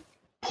would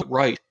put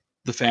right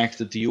the fact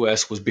that the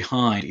U.S. was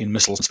behind in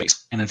missiles and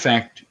space. And in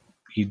fact,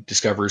 he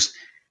discovers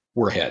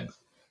we're ahead.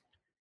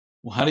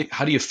 Well,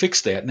 how do you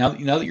fix that? Now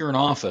that you're in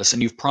office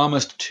and you've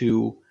promised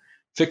to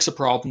fix a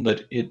problem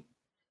that it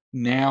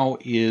now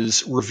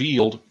is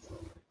revealed,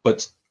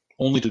 but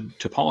only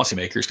to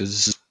policymakers, because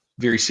this is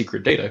very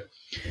secret data,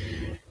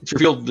 it's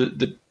revealed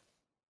that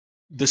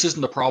this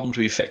isn't a problem to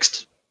be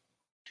fixed.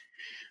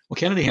 Well,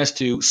 Kennedy has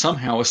to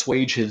somehow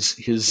assuage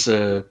his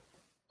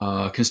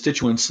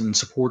constituents and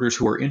supporters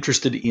who are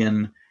interested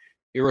in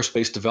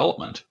aerospace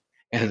development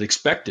and had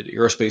expected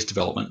aerospace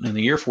development, and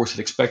the Air Force had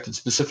expected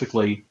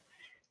specifically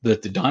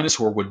that the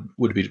dinosaur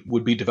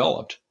would be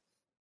developed.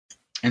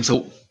 And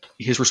so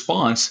his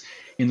response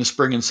in the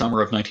spring and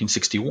summer of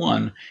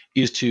 1961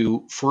 is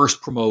to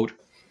first promote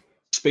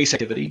space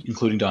activity,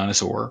 including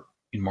dinosaur,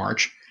 in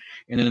March,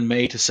 and then in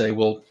May to say,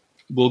 well,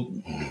 we'll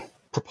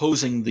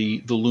proposing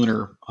the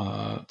lunar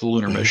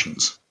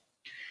missions,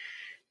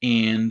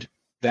 and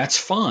that's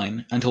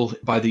fine until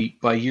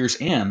by year's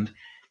end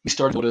we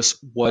started to notice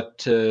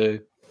what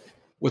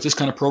this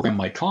kind of program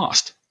might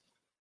cost.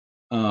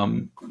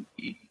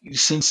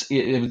 Since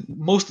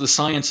most of the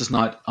science is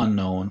not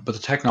unknown, but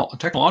the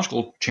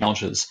technological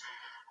challenges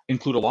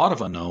include a lot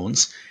of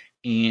unknowns,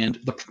 and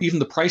even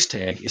the price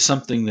tag is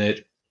something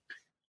that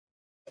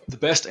the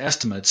best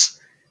estimates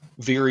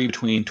vary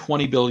between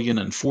 $20 billion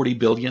and $40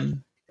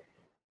 billion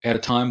at a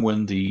time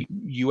when the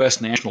U.S.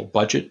 national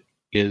budget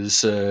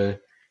is about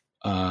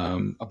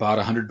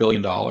 $100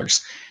 billion.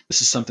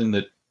 This is something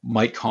that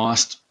might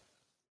cost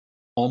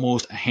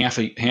almost half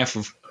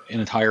of an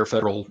entire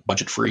federal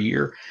budget for a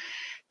year.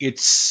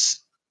 It's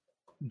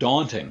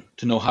daunting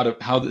to know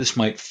how this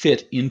might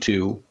fit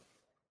into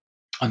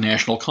a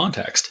national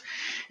context.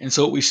 And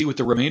so what we see with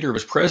the remainder of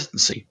his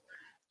presidency,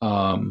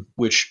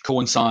 which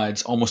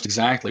coincides almost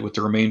exactly with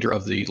the remainder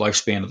of the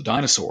lifespan of the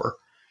dinosaur,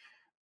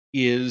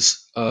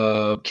 is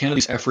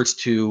Kennedy's efforts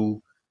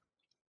to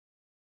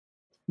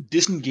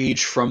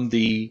disengage from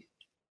the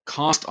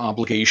cost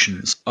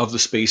obligations of the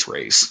space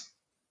race,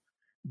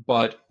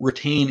 but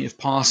retain, if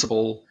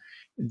possible,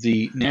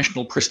 the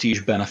national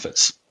prestige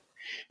benefits.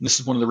 And this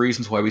is one of the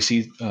reasons why we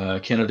see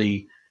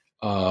Kennedy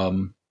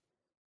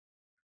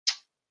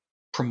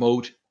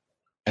promote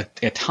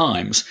at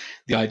times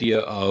the idea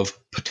of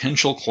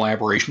potential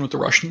collaboration with the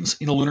Russians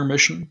in a lunar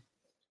mission,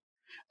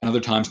 and other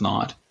times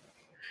not.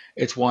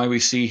 It's why we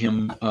see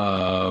him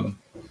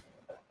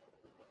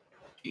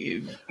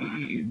in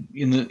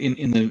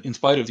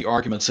spite of the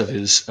arguments of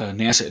his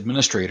NASA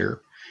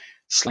administrator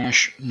 /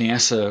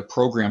 NASA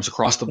programs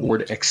across the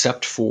board,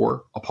 except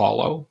for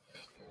Apollo.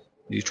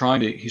 He's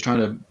trying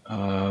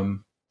to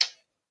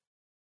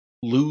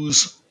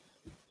lose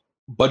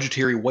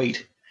budgetary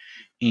weight.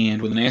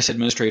 And when the NASA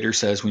administrator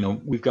says,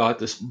 we've got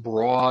this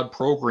broad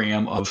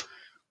program of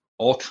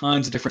all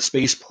kinds of different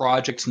space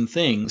projects and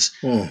things,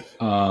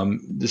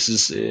 this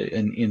is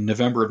in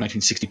November of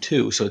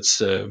 1962, so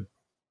it's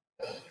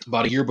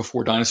about a year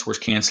before Dinosaurs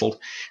canceled.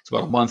 It's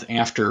about a month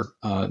after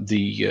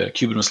the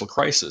Cuban Missile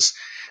Crisis.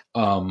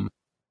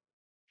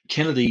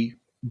 Kennedy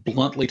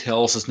bluntly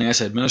tells his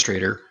NASA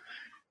administrator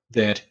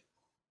that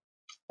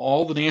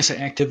all the NASA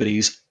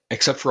activities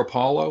except for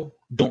Apollo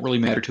don't really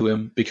matter to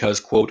him because,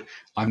 quote,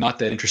 I'm not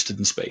that interested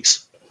in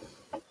space.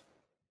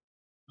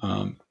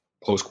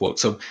 Close quote.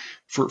 So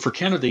for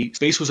Kennedy,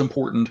 space was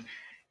important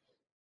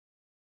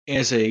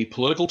as a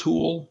political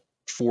tool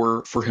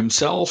for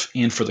himself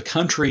and for the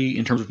country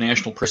in terms of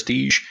national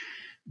prestige.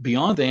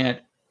 Beyond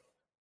that,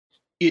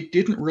 it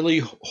didn't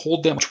really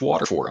hold that much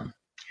water for him.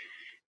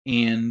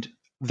 And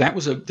that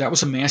was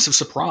a massive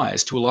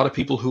surprise to a lot of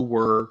people who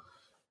were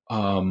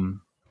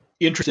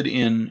interested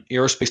in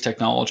aerospace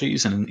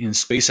technologies and in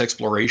space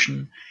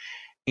exploration.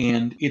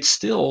 And it's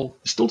still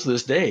to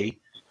this day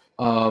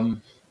a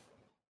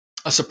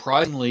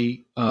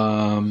surprisingly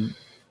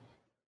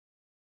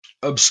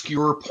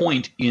obscure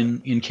point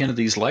in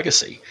Kennedy's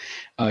legacy.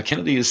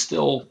 Kennedy is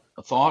still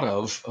thought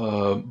of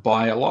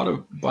by a lot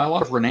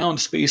of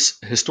renowned space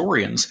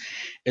historians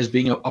as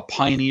being a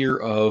pioneer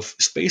of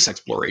space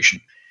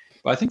exploration.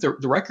 But I think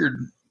the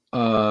record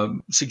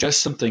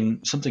suggests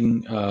something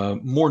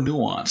more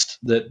nuanced.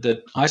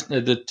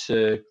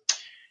 That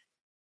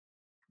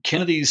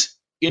Kennedy's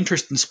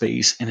interest in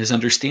space and his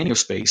understanding of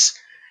space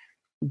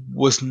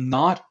was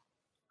not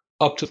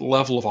up to the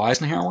level of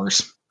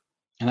Eisenhower's,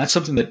 and that's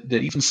something that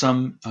even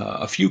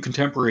a few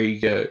contemporary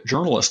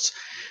journalists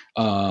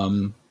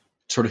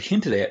sort of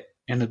hinted at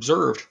and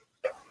observed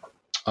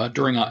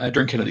during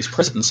Kennedy's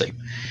presidency,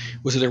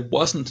 was that there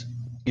wasn't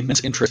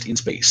immense interest in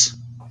space.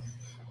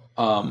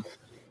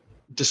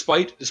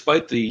 Despite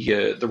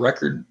the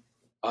record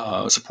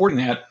supporting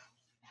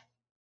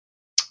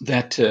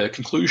that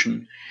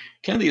conclusion,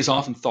 Kennedy is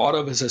often thought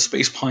of as a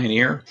space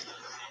pioneer,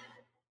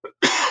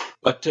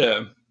 but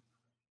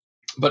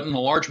in a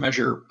large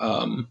measure,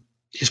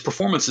 his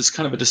performance is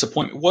kind of a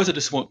disappointment. Was a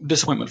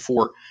disappointment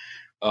for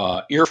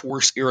Air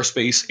Force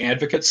aerospace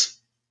advocates,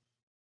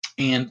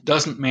 and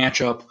doesn't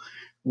match up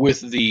with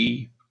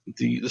the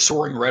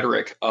soaring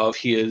rhetoric of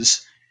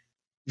his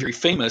very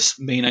famous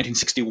May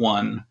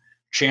 1961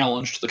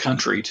 challenge to the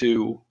country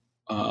to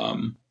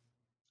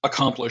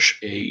accomplish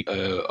a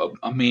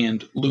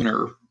manned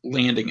lunar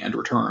landing and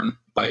return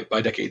by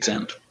decade's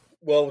end.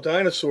 Well,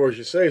 Dinosaurs,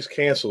 you say, is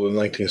canceled in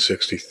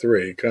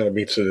 1963. It kind of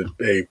meets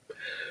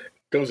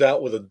goes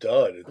out with a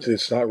dud.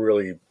 It's not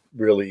really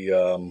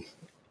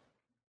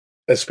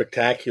as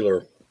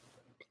spectacular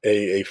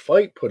a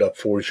fight put up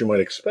for as you might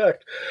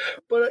expect.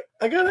 But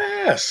I gotta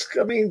ask,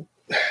 I mean,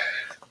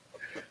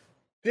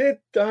 did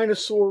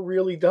Dinosaur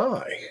really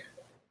die?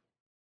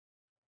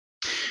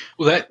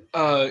 Well,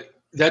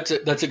 that's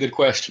a good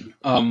question.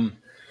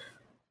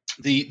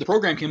 The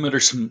program came under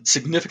some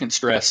significant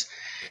stress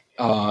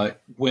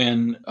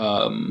when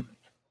Bob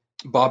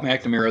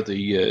McNamara,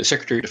 the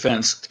Secretary of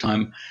Defense at the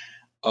time,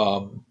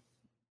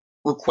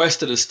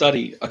 requested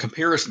a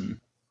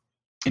comparison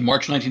in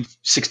March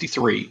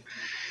 1963.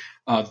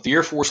 The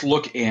Air Force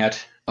look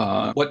at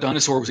what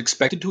Dinosaur was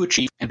expected to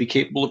achieve and be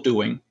capable of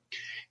doing,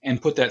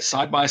 and put that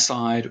side by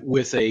side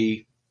with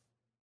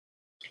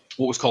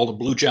what was called a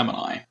Blue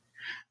Gemini.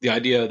 The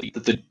idea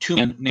that the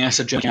two-man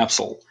NASA Gemini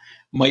capsule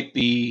might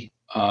be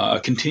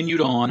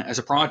continued on as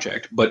a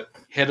project, but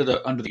headed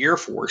under the Air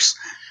Force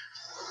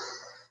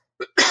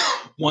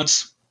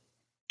once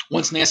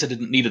NASA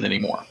didn't need it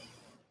anymore.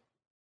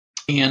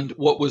 And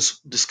what was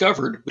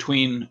discovered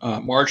between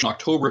March and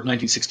October of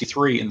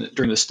 1963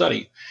 during the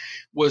study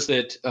was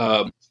that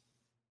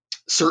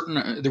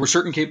there were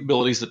certain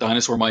capabilities that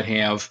Dinosaur might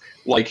have,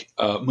 like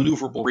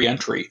maneuverable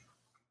reentry,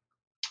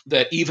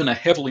 that even a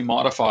heavily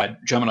modified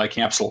Gemini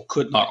capsule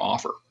could not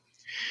offer.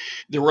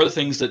 there were other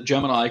things that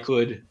Gemini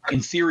could,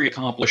 in theory,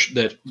 accomplish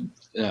that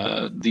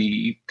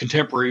the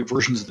contemporary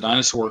versions of the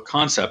dinosaur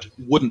concept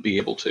wouldn't be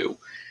able to.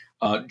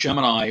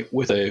 Gemini,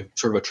 with a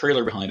sort of a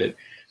trailer behind it,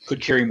 could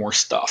carry more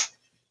stuff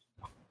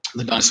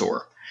than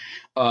dinosaur.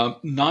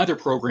 Neither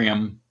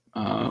program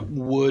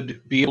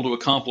would be able to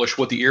accomplish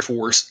what the Air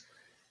Force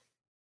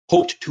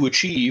hoped to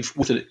achieve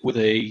with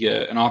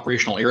an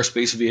operational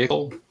aerospace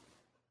vehicle.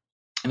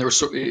 And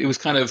it was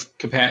kind of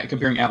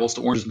comparing apples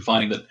to oranges and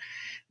finding that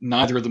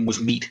neither of them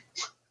was meat,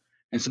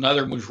 and so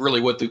neither of them was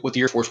really what the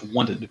Air Force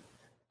wanted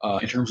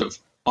in terms of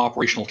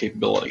operational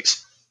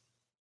capabilities.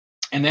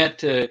 And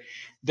that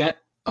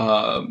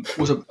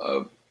was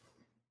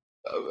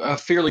a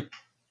fairly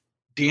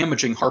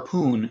damaging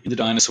harpoon in the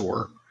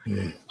dinosaur.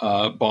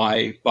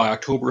 By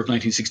October of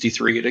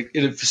 1963, it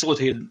had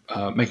facilitated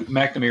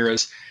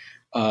McNamara's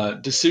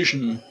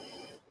decision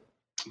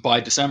by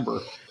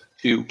December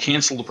to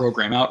cancel the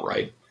program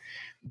outright.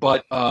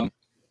 But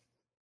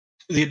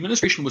the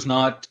administration was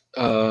not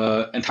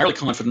entirely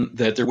confident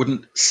that there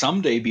wouldn't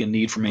someday be a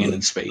need for man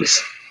in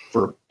space,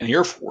 for an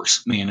Air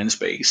Force man in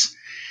space.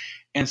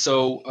 And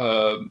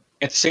so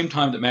at the same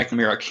time that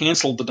McNamara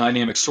canceled the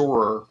Dynamic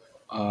Soarer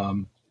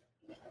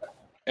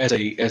as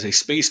a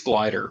space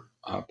glider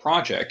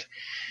project,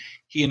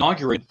 he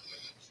inaugurated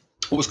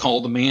what was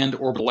called the Manned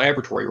Orbital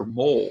Laboratory, or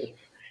MOLE.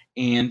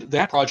 And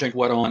that project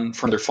went on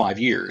for another 5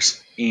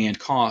 years and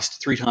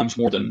cost 3 times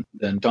more than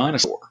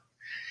Dinosaur.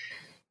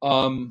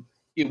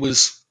 It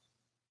was,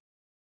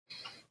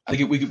 I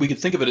think we could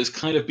think of it as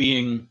kind of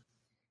being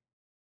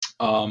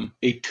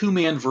a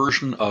two-man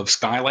version of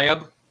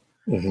Skylab,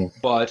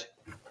 but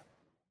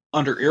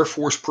under Air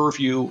Force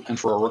purview and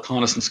for a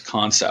reconnaissance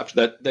concept.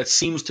 That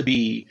seems to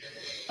be,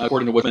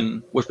 according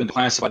to what's been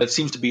classified, that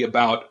seems to be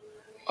about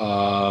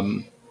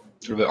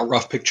sort of a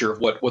rough picture of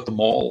what the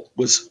MOLE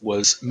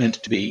was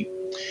meant to be.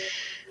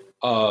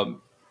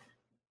 Not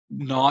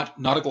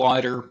a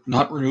glider,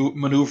 not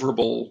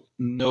maneuverable,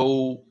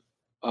 no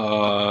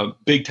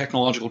big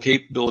technological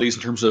capabilities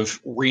in terms of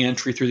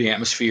re-entry through the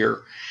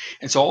atmosphere.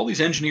 And so all these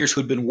engineers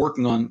who had been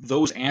working on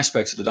those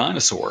aspects of the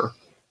dinosaur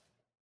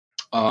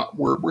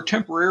were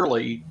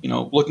temporarily,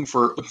 looking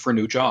for a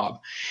new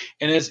job.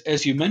 And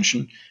as you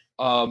mentioned,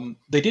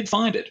 they did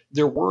find it.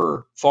 There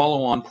were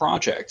follow-on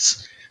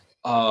projects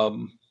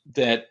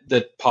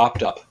that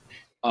popped up.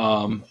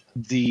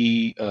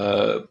 The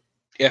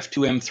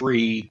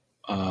F2M3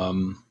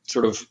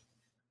 sort of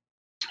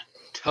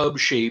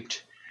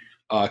tub-shaped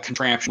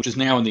contraption, which is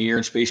now in the Air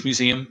and Space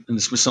Museum in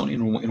the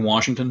Smithsonian in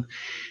Washington.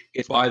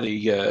 It's by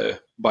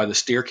the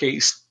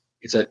staircase.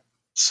 It's that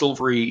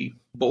silvery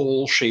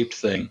bowl-shaped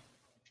thing.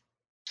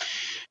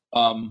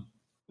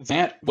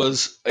 That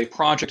was a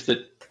project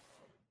that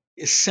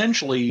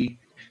essentially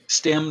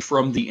stemmed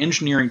from the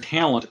engineering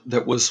talent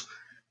that was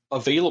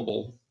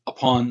available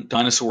upon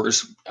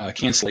Dinosaur's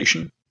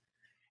cancellation,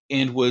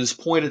 and was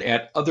pointed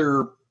at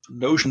other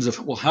notions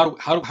of, well,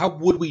 how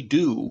would we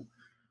do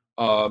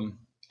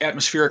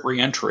atmospheric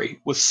reentry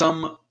with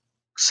some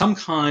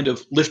kind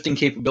of lifting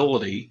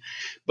capability,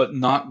 but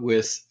not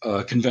with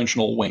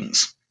conventional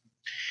wings.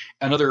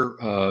 Another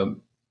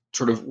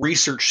sort of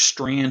research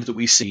strand that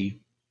we see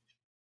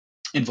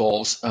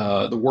involves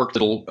the work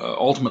that will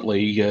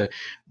ultimately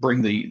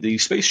bring the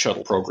space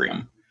shuttle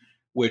program,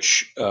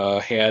 which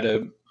had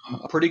a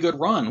pretty good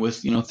run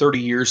with 30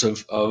 years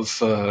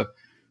of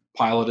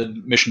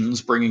piloted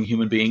missions bringing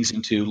human beings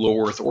into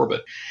low Earth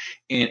orbit.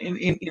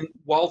 And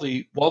while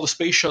the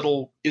space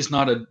shuttle is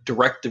not a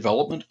direct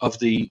development of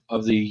a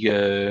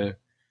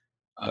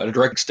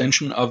direct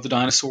extension of the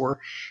dinosaur,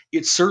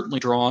 it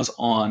certainly draws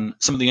on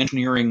some of the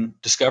engineering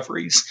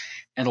discoveries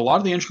and a lot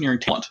of the engineering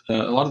talent. A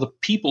lot of the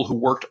people who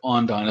worked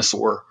on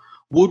Dinosaur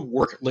would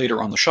work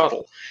later on the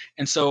shuttle.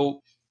 And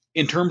so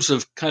in terms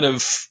of kind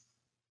of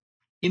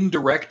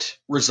indirect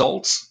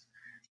results,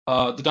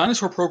 the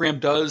Dinosaur program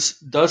does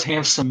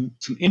have some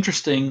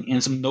interesting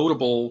and some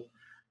notable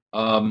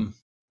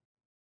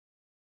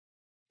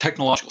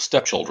technological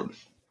stepchildren.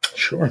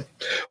 Sure.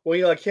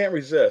 Well, I can't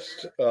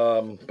resist,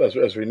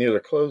 as we near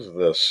the close of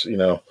this,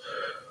 the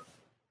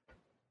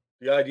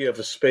idea of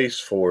a space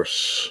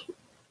force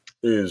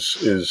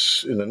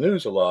is in the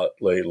news a lot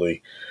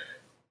lately.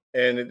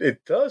 And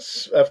it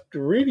does,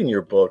 after reading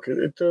your book,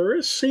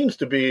 seems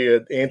to be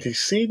an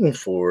antecedent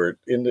for it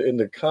in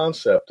the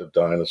concept of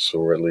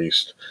Dinosaur, at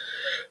least.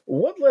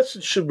 What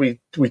lessons should we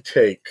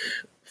take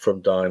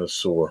from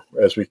Dinosaur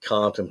as we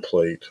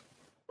contemplate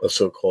a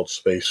so-called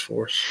space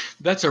force?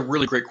 That's a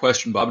really great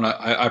question, Bob, and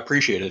I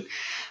appreciate it.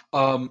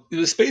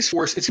 The space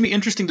force, it's going to be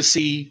interesting to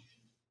see,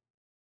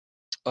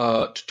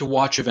 to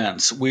watch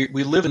events. We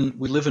live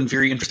in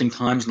very interesting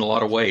times in a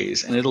lot of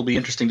ways, and it'll be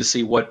interesting to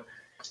see what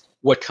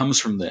comes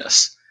from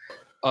this.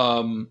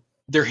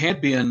 There had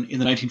been in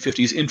the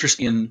 1950s interest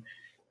in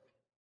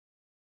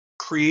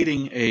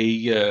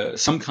creating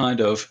some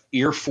kind of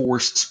Air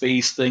Force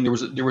space thing. There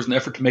was an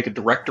effort to make a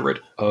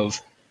directorate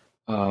of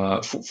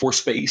for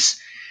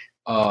space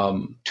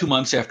 2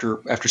 months after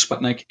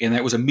Sputnik, and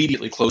that was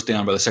immediately closed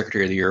down by the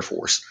Secretary of the Air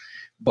Force.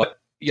 But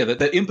yeah,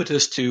 that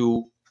impetus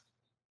to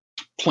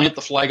plant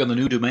the flag on the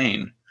new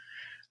domain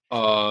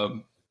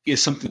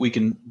is something we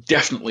can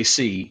definitely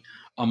see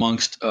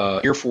amongst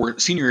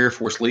senior Air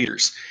Force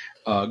leaders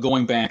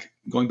going back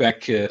to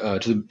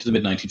the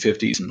mid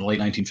 1950s and the late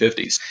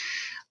 1950s.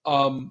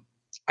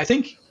 I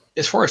think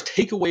as far as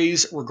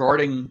takeaways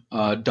regarding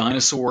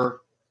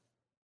Dinosaur,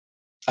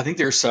 I think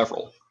there are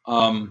several.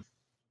 From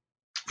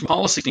a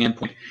policy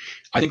standpoint,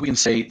 I think we can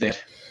say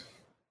that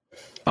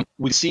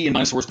we see in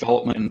Dinosaur's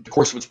development and the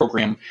course of its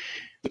program,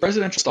 the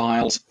presidential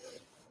styles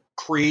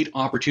create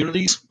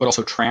opportunities, but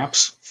also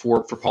traps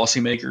for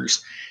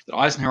policymakers that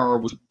Eisenhower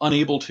was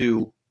unable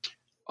to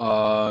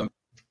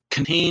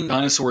contain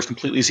dinosaurs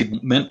completely as he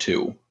meant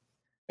to,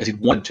 as he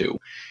wanted to,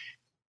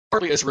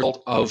 partly as a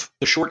result of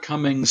the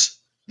shortcomings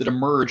that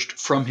emerged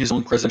from his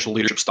own presidential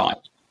leadership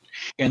style.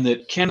 And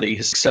that Kennedy,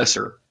 his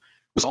successor,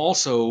 was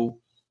also,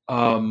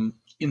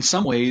 in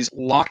some ways,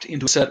 locked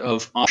into a set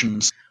of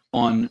options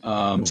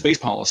on space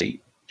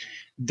policy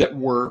that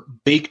were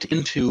baked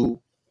into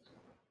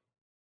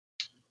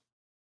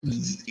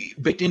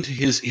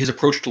his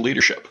approach to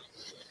leadership.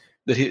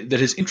 That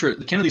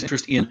Kennedy's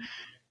interest in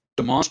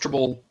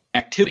demonstrable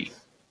activity,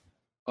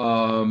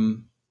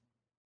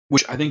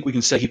 which I think we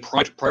can say he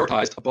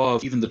prioritized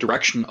above even the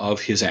direction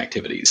of his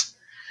activities,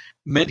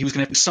 meant he was going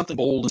to have to do something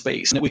bold in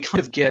space, and that we kind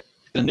of get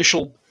an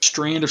initial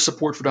strand of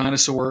support for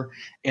Dinosaur,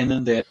 and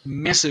then that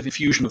massive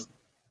infusion of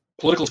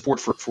political support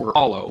for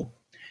Apollo,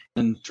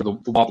 and sort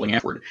of the wobbling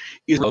afterward,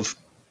 is of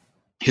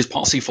his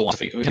policy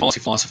philosophy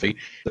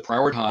that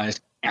prioritized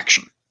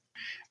action.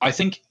 I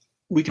think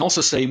we can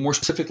also say more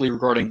specifically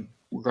regarding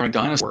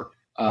Dinosaur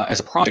as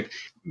a project,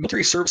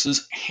 military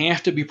services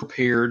have to be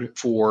prepared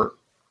for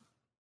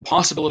the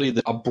possibility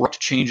that abrupt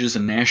changes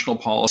in national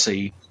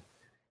policy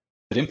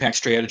that impact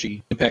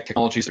strategy, impact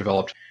technologies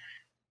developed,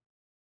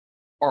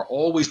 are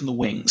always in the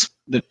wings.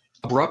 That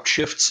abrupt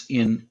shifts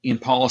in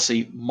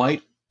policy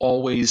might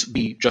always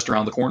be just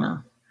around the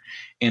corner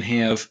and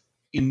have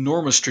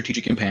enormous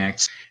strategic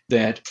impacts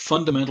that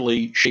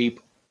fundamentally shape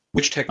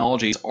which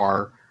technologies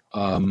are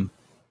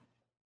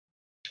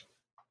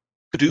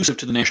conducive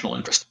to the national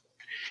interest.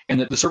 And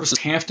that the services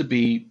have to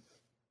be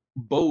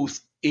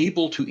both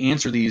able to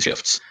answer these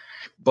shifts,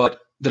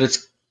 but that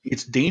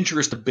it's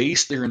dangerous to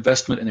base their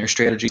investment and their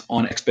strategy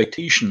on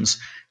expectations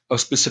of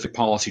specific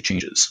policy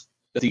changes.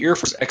 That the Air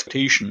Force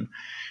expectation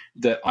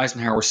that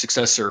Eisenhower's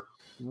successor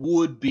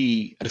would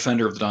be a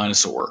defender of the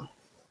dinosaur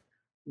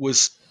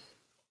was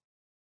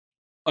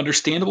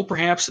understandable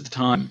perhaps at the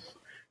time,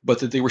 but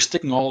that they were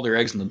sticking all their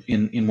eggs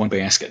in one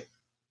basket.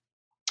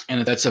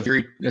 And that's a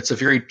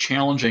very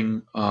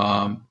challenging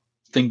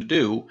thing to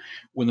do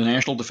when the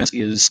national defense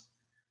is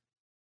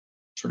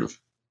sort of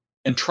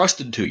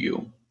entrusted to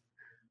you,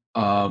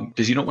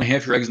 because you don't want to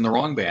have your eggs in the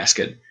wrong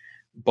basket.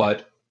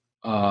 But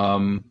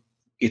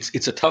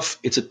it's a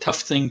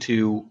tough thing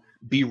to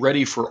be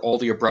ready for all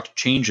the abrupt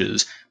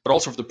changes, but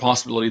also for the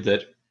possibility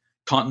that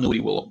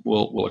continuity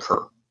will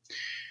occur.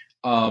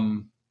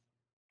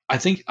 I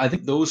think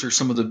those are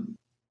some of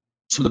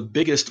the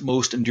biggest,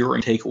 most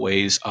enduring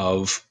takeaways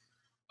of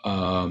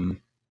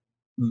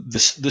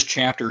this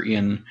chapter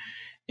in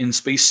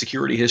space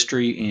security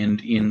history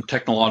and in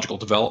technological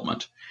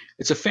development.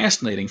 It's a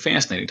fascinating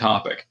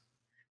topic,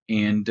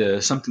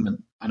 and something that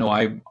I know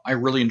I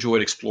really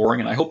enjoyed exploring,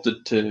 and I hope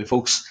that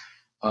folks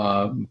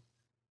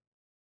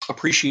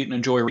appreciate and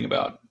enjoy reading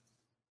about.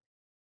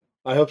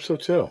 I hope so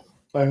too.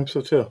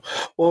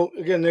 Well,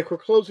 again, Nick, we're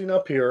closing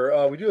up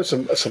here. We do have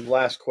some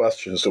last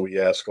questions that we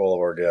ask all of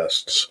our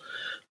guests.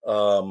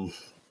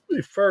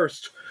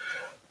 First,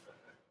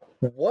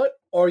 what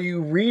are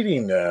you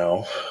reading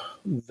now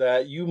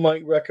that you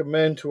might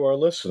recommend to our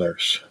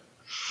listeners?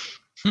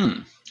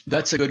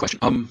 That's a good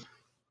question.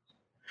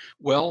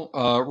 Well,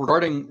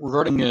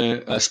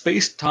 regarding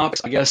space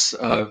topics, I guess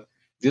The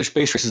Other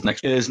Space Race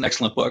is an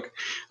excellent book,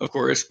 of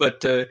course.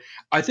 But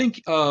I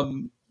think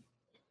Walter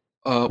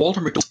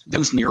McDowell's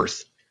Heavens and the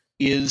Earth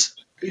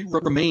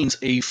remains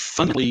a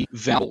fundamentally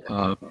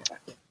valuable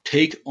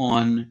take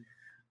on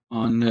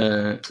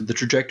the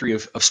trajectory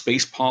of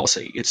space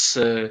policy. It's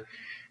an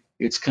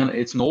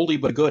oldie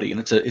but a goodie, and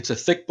it's a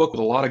thick book with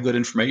a lot of good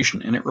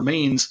information, and it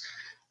remains,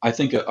 I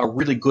think, a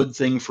really good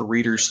thing for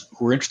readers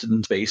who are interested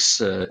in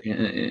space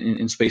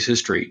in space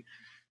history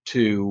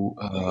to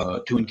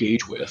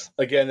engage with.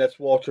 Again, that's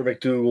Walter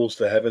McDougall's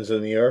The Heavens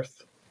and the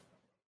Earth.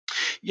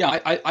 Yeah,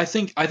 I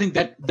think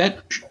that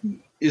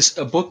is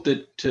a book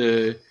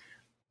that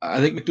I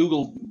think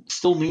McDougall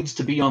still needs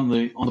to be on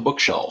the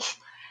bookshelf.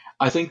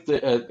 I think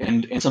that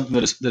and something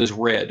that is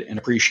read and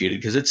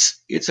appreciated,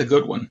 because it's a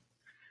good one.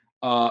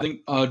 I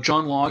think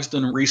John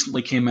Logsdon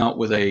recently came out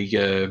with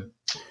a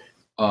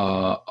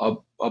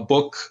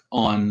book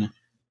on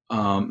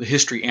the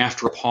history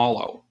after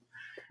Apollo.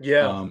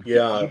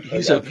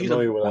 He's a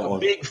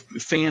big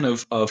fan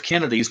of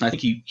Kennedy's, and I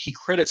think he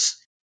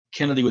credits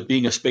Kennedy with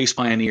being a space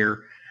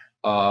pioneer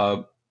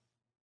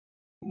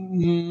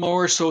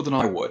more so than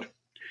I would.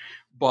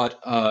 But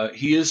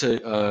he is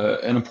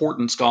an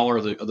important scholar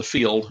of the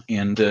field,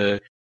 and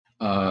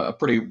a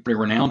pretty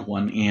renowned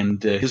one.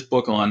 And his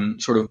book on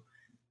sort of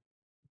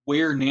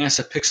where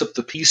NASA picks up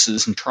the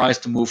pieces and tries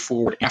to move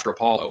forward after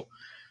Apollo,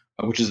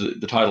 which is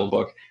the title of the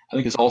book, I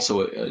think is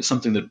also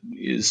something that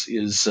is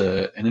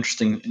an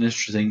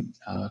interesting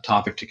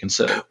topic to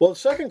consider. Well, the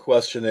second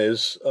question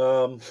is,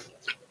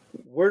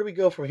 where do we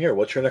go from here?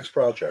 What's your next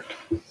project?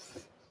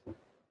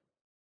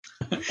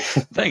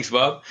 Thanks,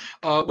 Bob.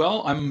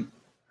 Well, I'm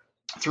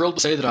thrilled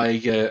to say that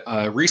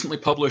I recently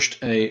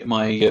published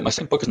my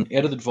second book is an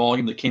edited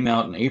volume that came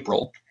out in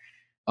April,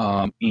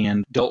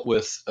 and dealt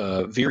with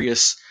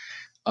various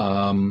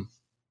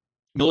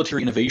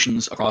military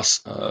innovations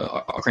across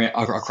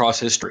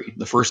history.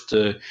 The first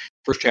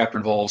chapter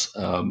involves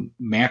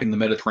mapping the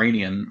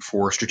Mediterranean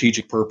for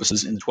strategic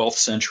purposes in the 12th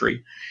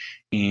century,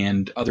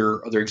 and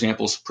other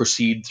examples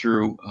proceed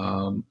through,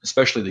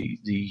 especially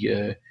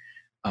the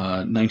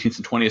 19th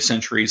and 20th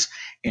centuries,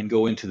 and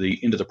go into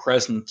the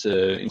present,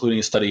 including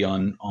a study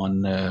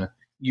on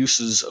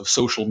uses of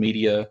social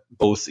media,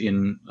 both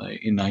in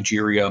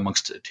Nigeria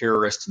amongst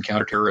terrorists and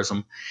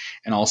counterterrorism,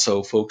 and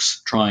also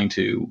folks trying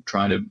to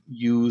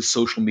use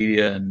social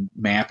media and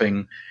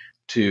mapping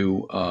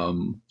to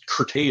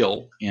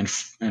curtail and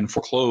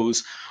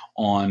foreclose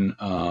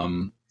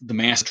on the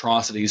mass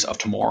atrocities of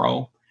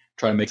tomorrow,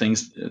 try to make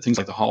things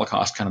like the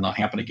Holocaust kind of not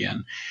happen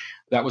again.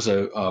 That was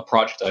a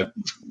project,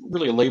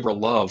 really a labor of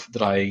love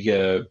that I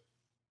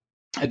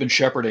had been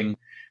shepherding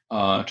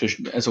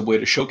as a way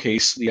to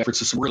showcase the efforts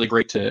of some really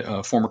great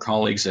former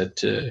colleagues at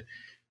the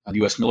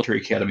U.S. Military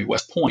Academy,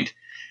 West Point.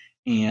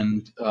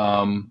 And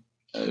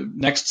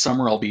next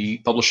summer, I'll be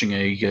publishing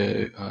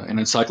an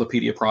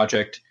encyclopedia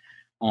project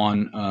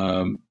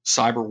on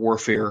cyber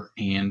warfare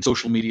and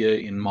social media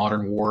in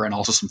modern war, and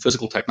also some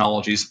physical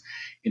technologies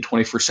in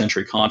 21st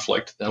century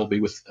conflict. That'll be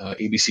with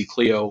ABC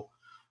Clio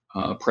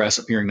Press,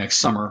 appearing next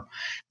summer.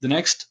 The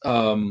next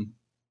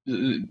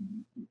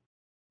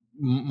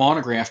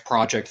monograph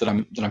project that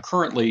I'm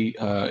currently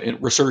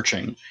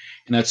researching,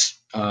 and that's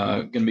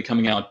going to be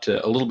coming out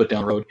a little bit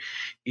down the road,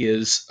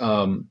 is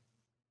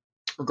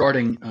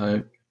regarding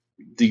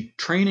the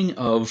training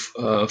of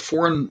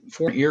foreign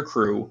air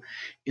crew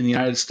in the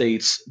United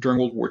States during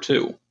World War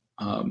II.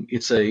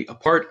 It's a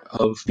part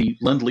of the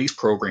Lend-Lease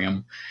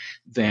program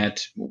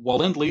that, while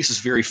Lend-Lease is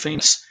very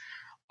famous,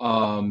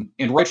 and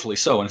rightfully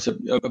so, and it's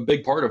a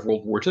big part of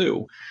World War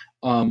II,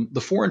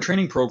 the foreign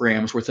training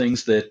programs were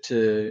things that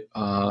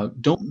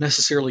don't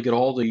necessarily get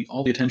all the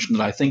attention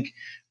that I think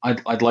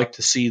I'd like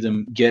to see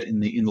them get in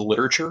the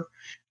literature.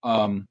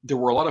 There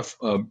were a lot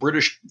of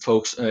British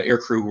folks, air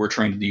crew, who were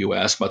trained in the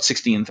U.S., about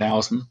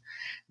 16,000.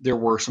 There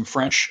were some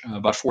French,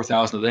 about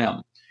 4,000 of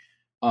them.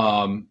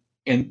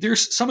 And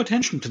there's some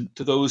attention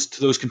to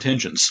those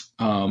contingents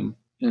and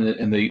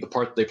the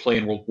part that they play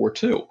in World War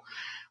II.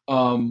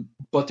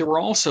 But there were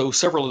also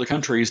several other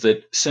countries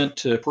that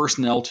sent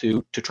personnel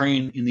to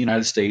train in the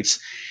United States,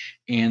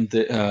 and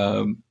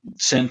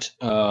sent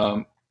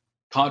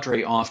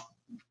cadre off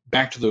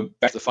back to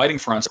the fighting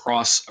fronts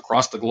across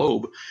the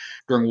globe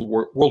during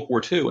World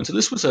War II. And so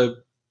this was an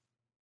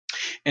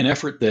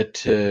effort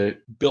that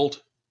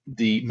built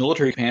the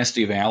military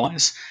capacity of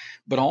allies,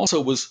 but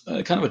also was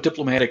kind of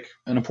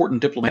an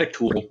important diplomatic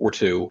tool in World War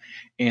II,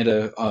 and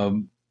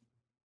a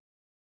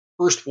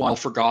erstwhile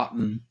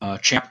forgotten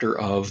chapter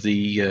of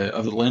the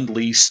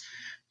Lend-Lease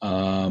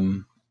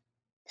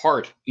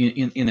part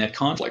in that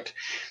conflict.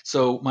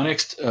 So my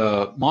next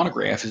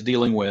monograph is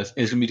going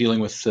to be dealing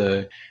with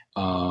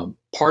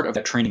part of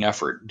that training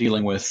effort,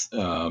 dealing with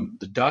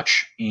the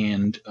Dutch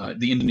and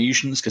the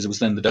Indonesians, because it was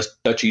then the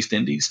Dutch East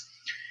Indies.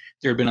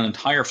 There had been an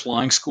entire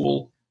flying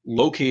school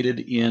located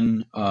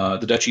in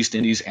the Dutch East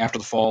Indies after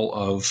the fall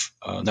of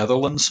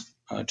Netherlands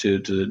to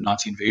the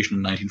Nazi invasion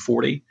in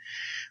 1940.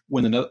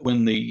 When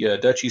the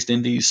Dutch East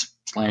Indies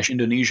 /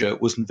 Indonesia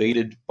was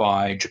invaded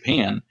by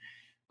Japan,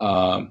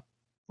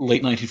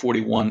 late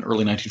 1941,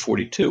 early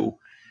 1942,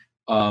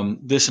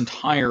 this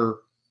entire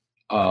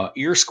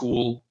air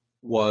school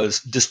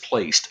was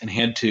displaced and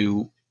had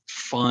to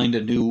find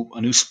a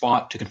new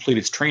spot to complete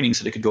its training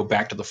so that it could go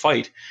back to the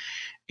fight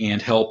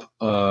and help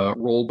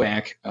roll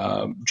back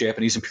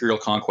Japanese imperial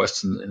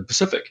conquests in the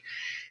Pacific.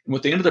 And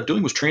what they ended up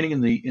doing was training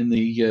in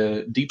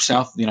the deep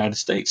south of the United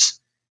States,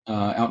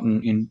 out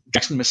in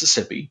Jackson,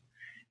 Mississippi,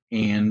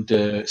 and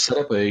set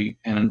up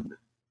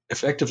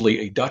effectively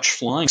a Dutch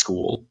flying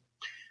school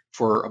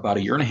for about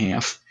a year and a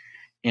half,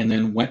 and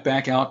then went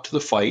back out to the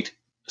fight,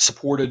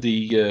 supported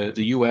the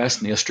U.S.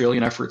 and the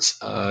Australian efforts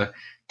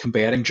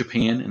combating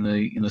Japan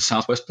in the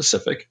Southwest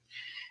Pacific.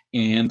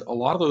 And a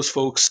lot of those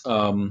folks,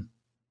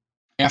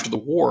 after the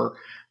war,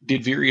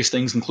 did various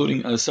things,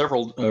 including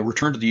several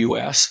returned to the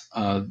U.S.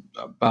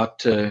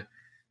 About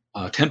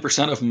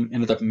 10% of them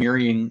ended up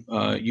marrying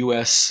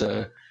U.S.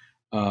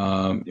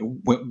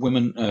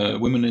 women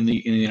in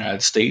the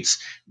United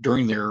States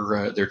during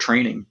their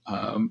training,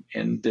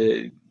 and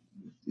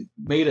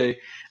made a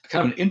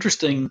kind of an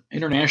interesting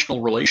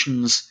international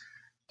relations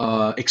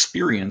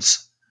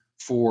experience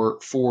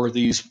for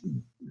these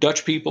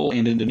Dutch people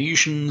and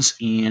Indonesians,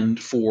 and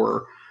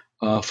for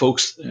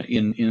folks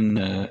in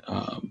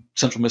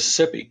central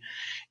Mississippi.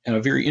 And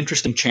a very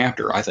interesting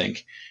chapter, I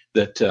think,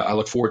 that I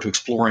look forward to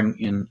exploring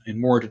in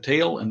more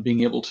detail and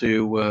being able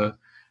to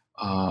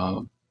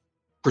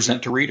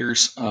present to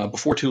readers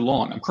before too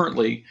long. I'm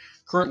currently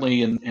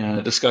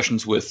in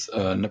discussions with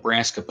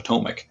Nebraska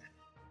Potomac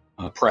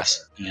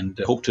Press, and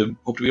hope to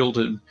be able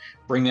to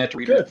bring that to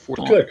readers before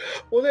long. Good.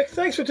 Well, Nick,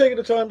 thanks for taking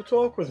the time to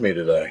talk with me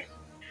today.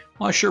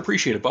 Well, I sure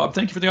appreciate it, Bob.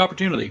 Thank you for the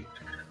opportunity.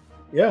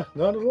 Yeah,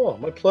 not at all.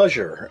 My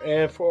pleasure.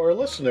 And for our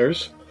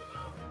listeners,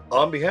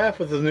 on behalf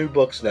of the New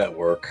Books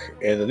Network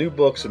and the New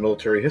Books and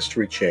Military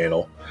History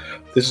channel,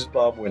 this is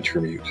Bob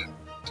Wintermute.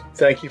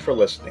 Thank you for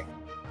listening.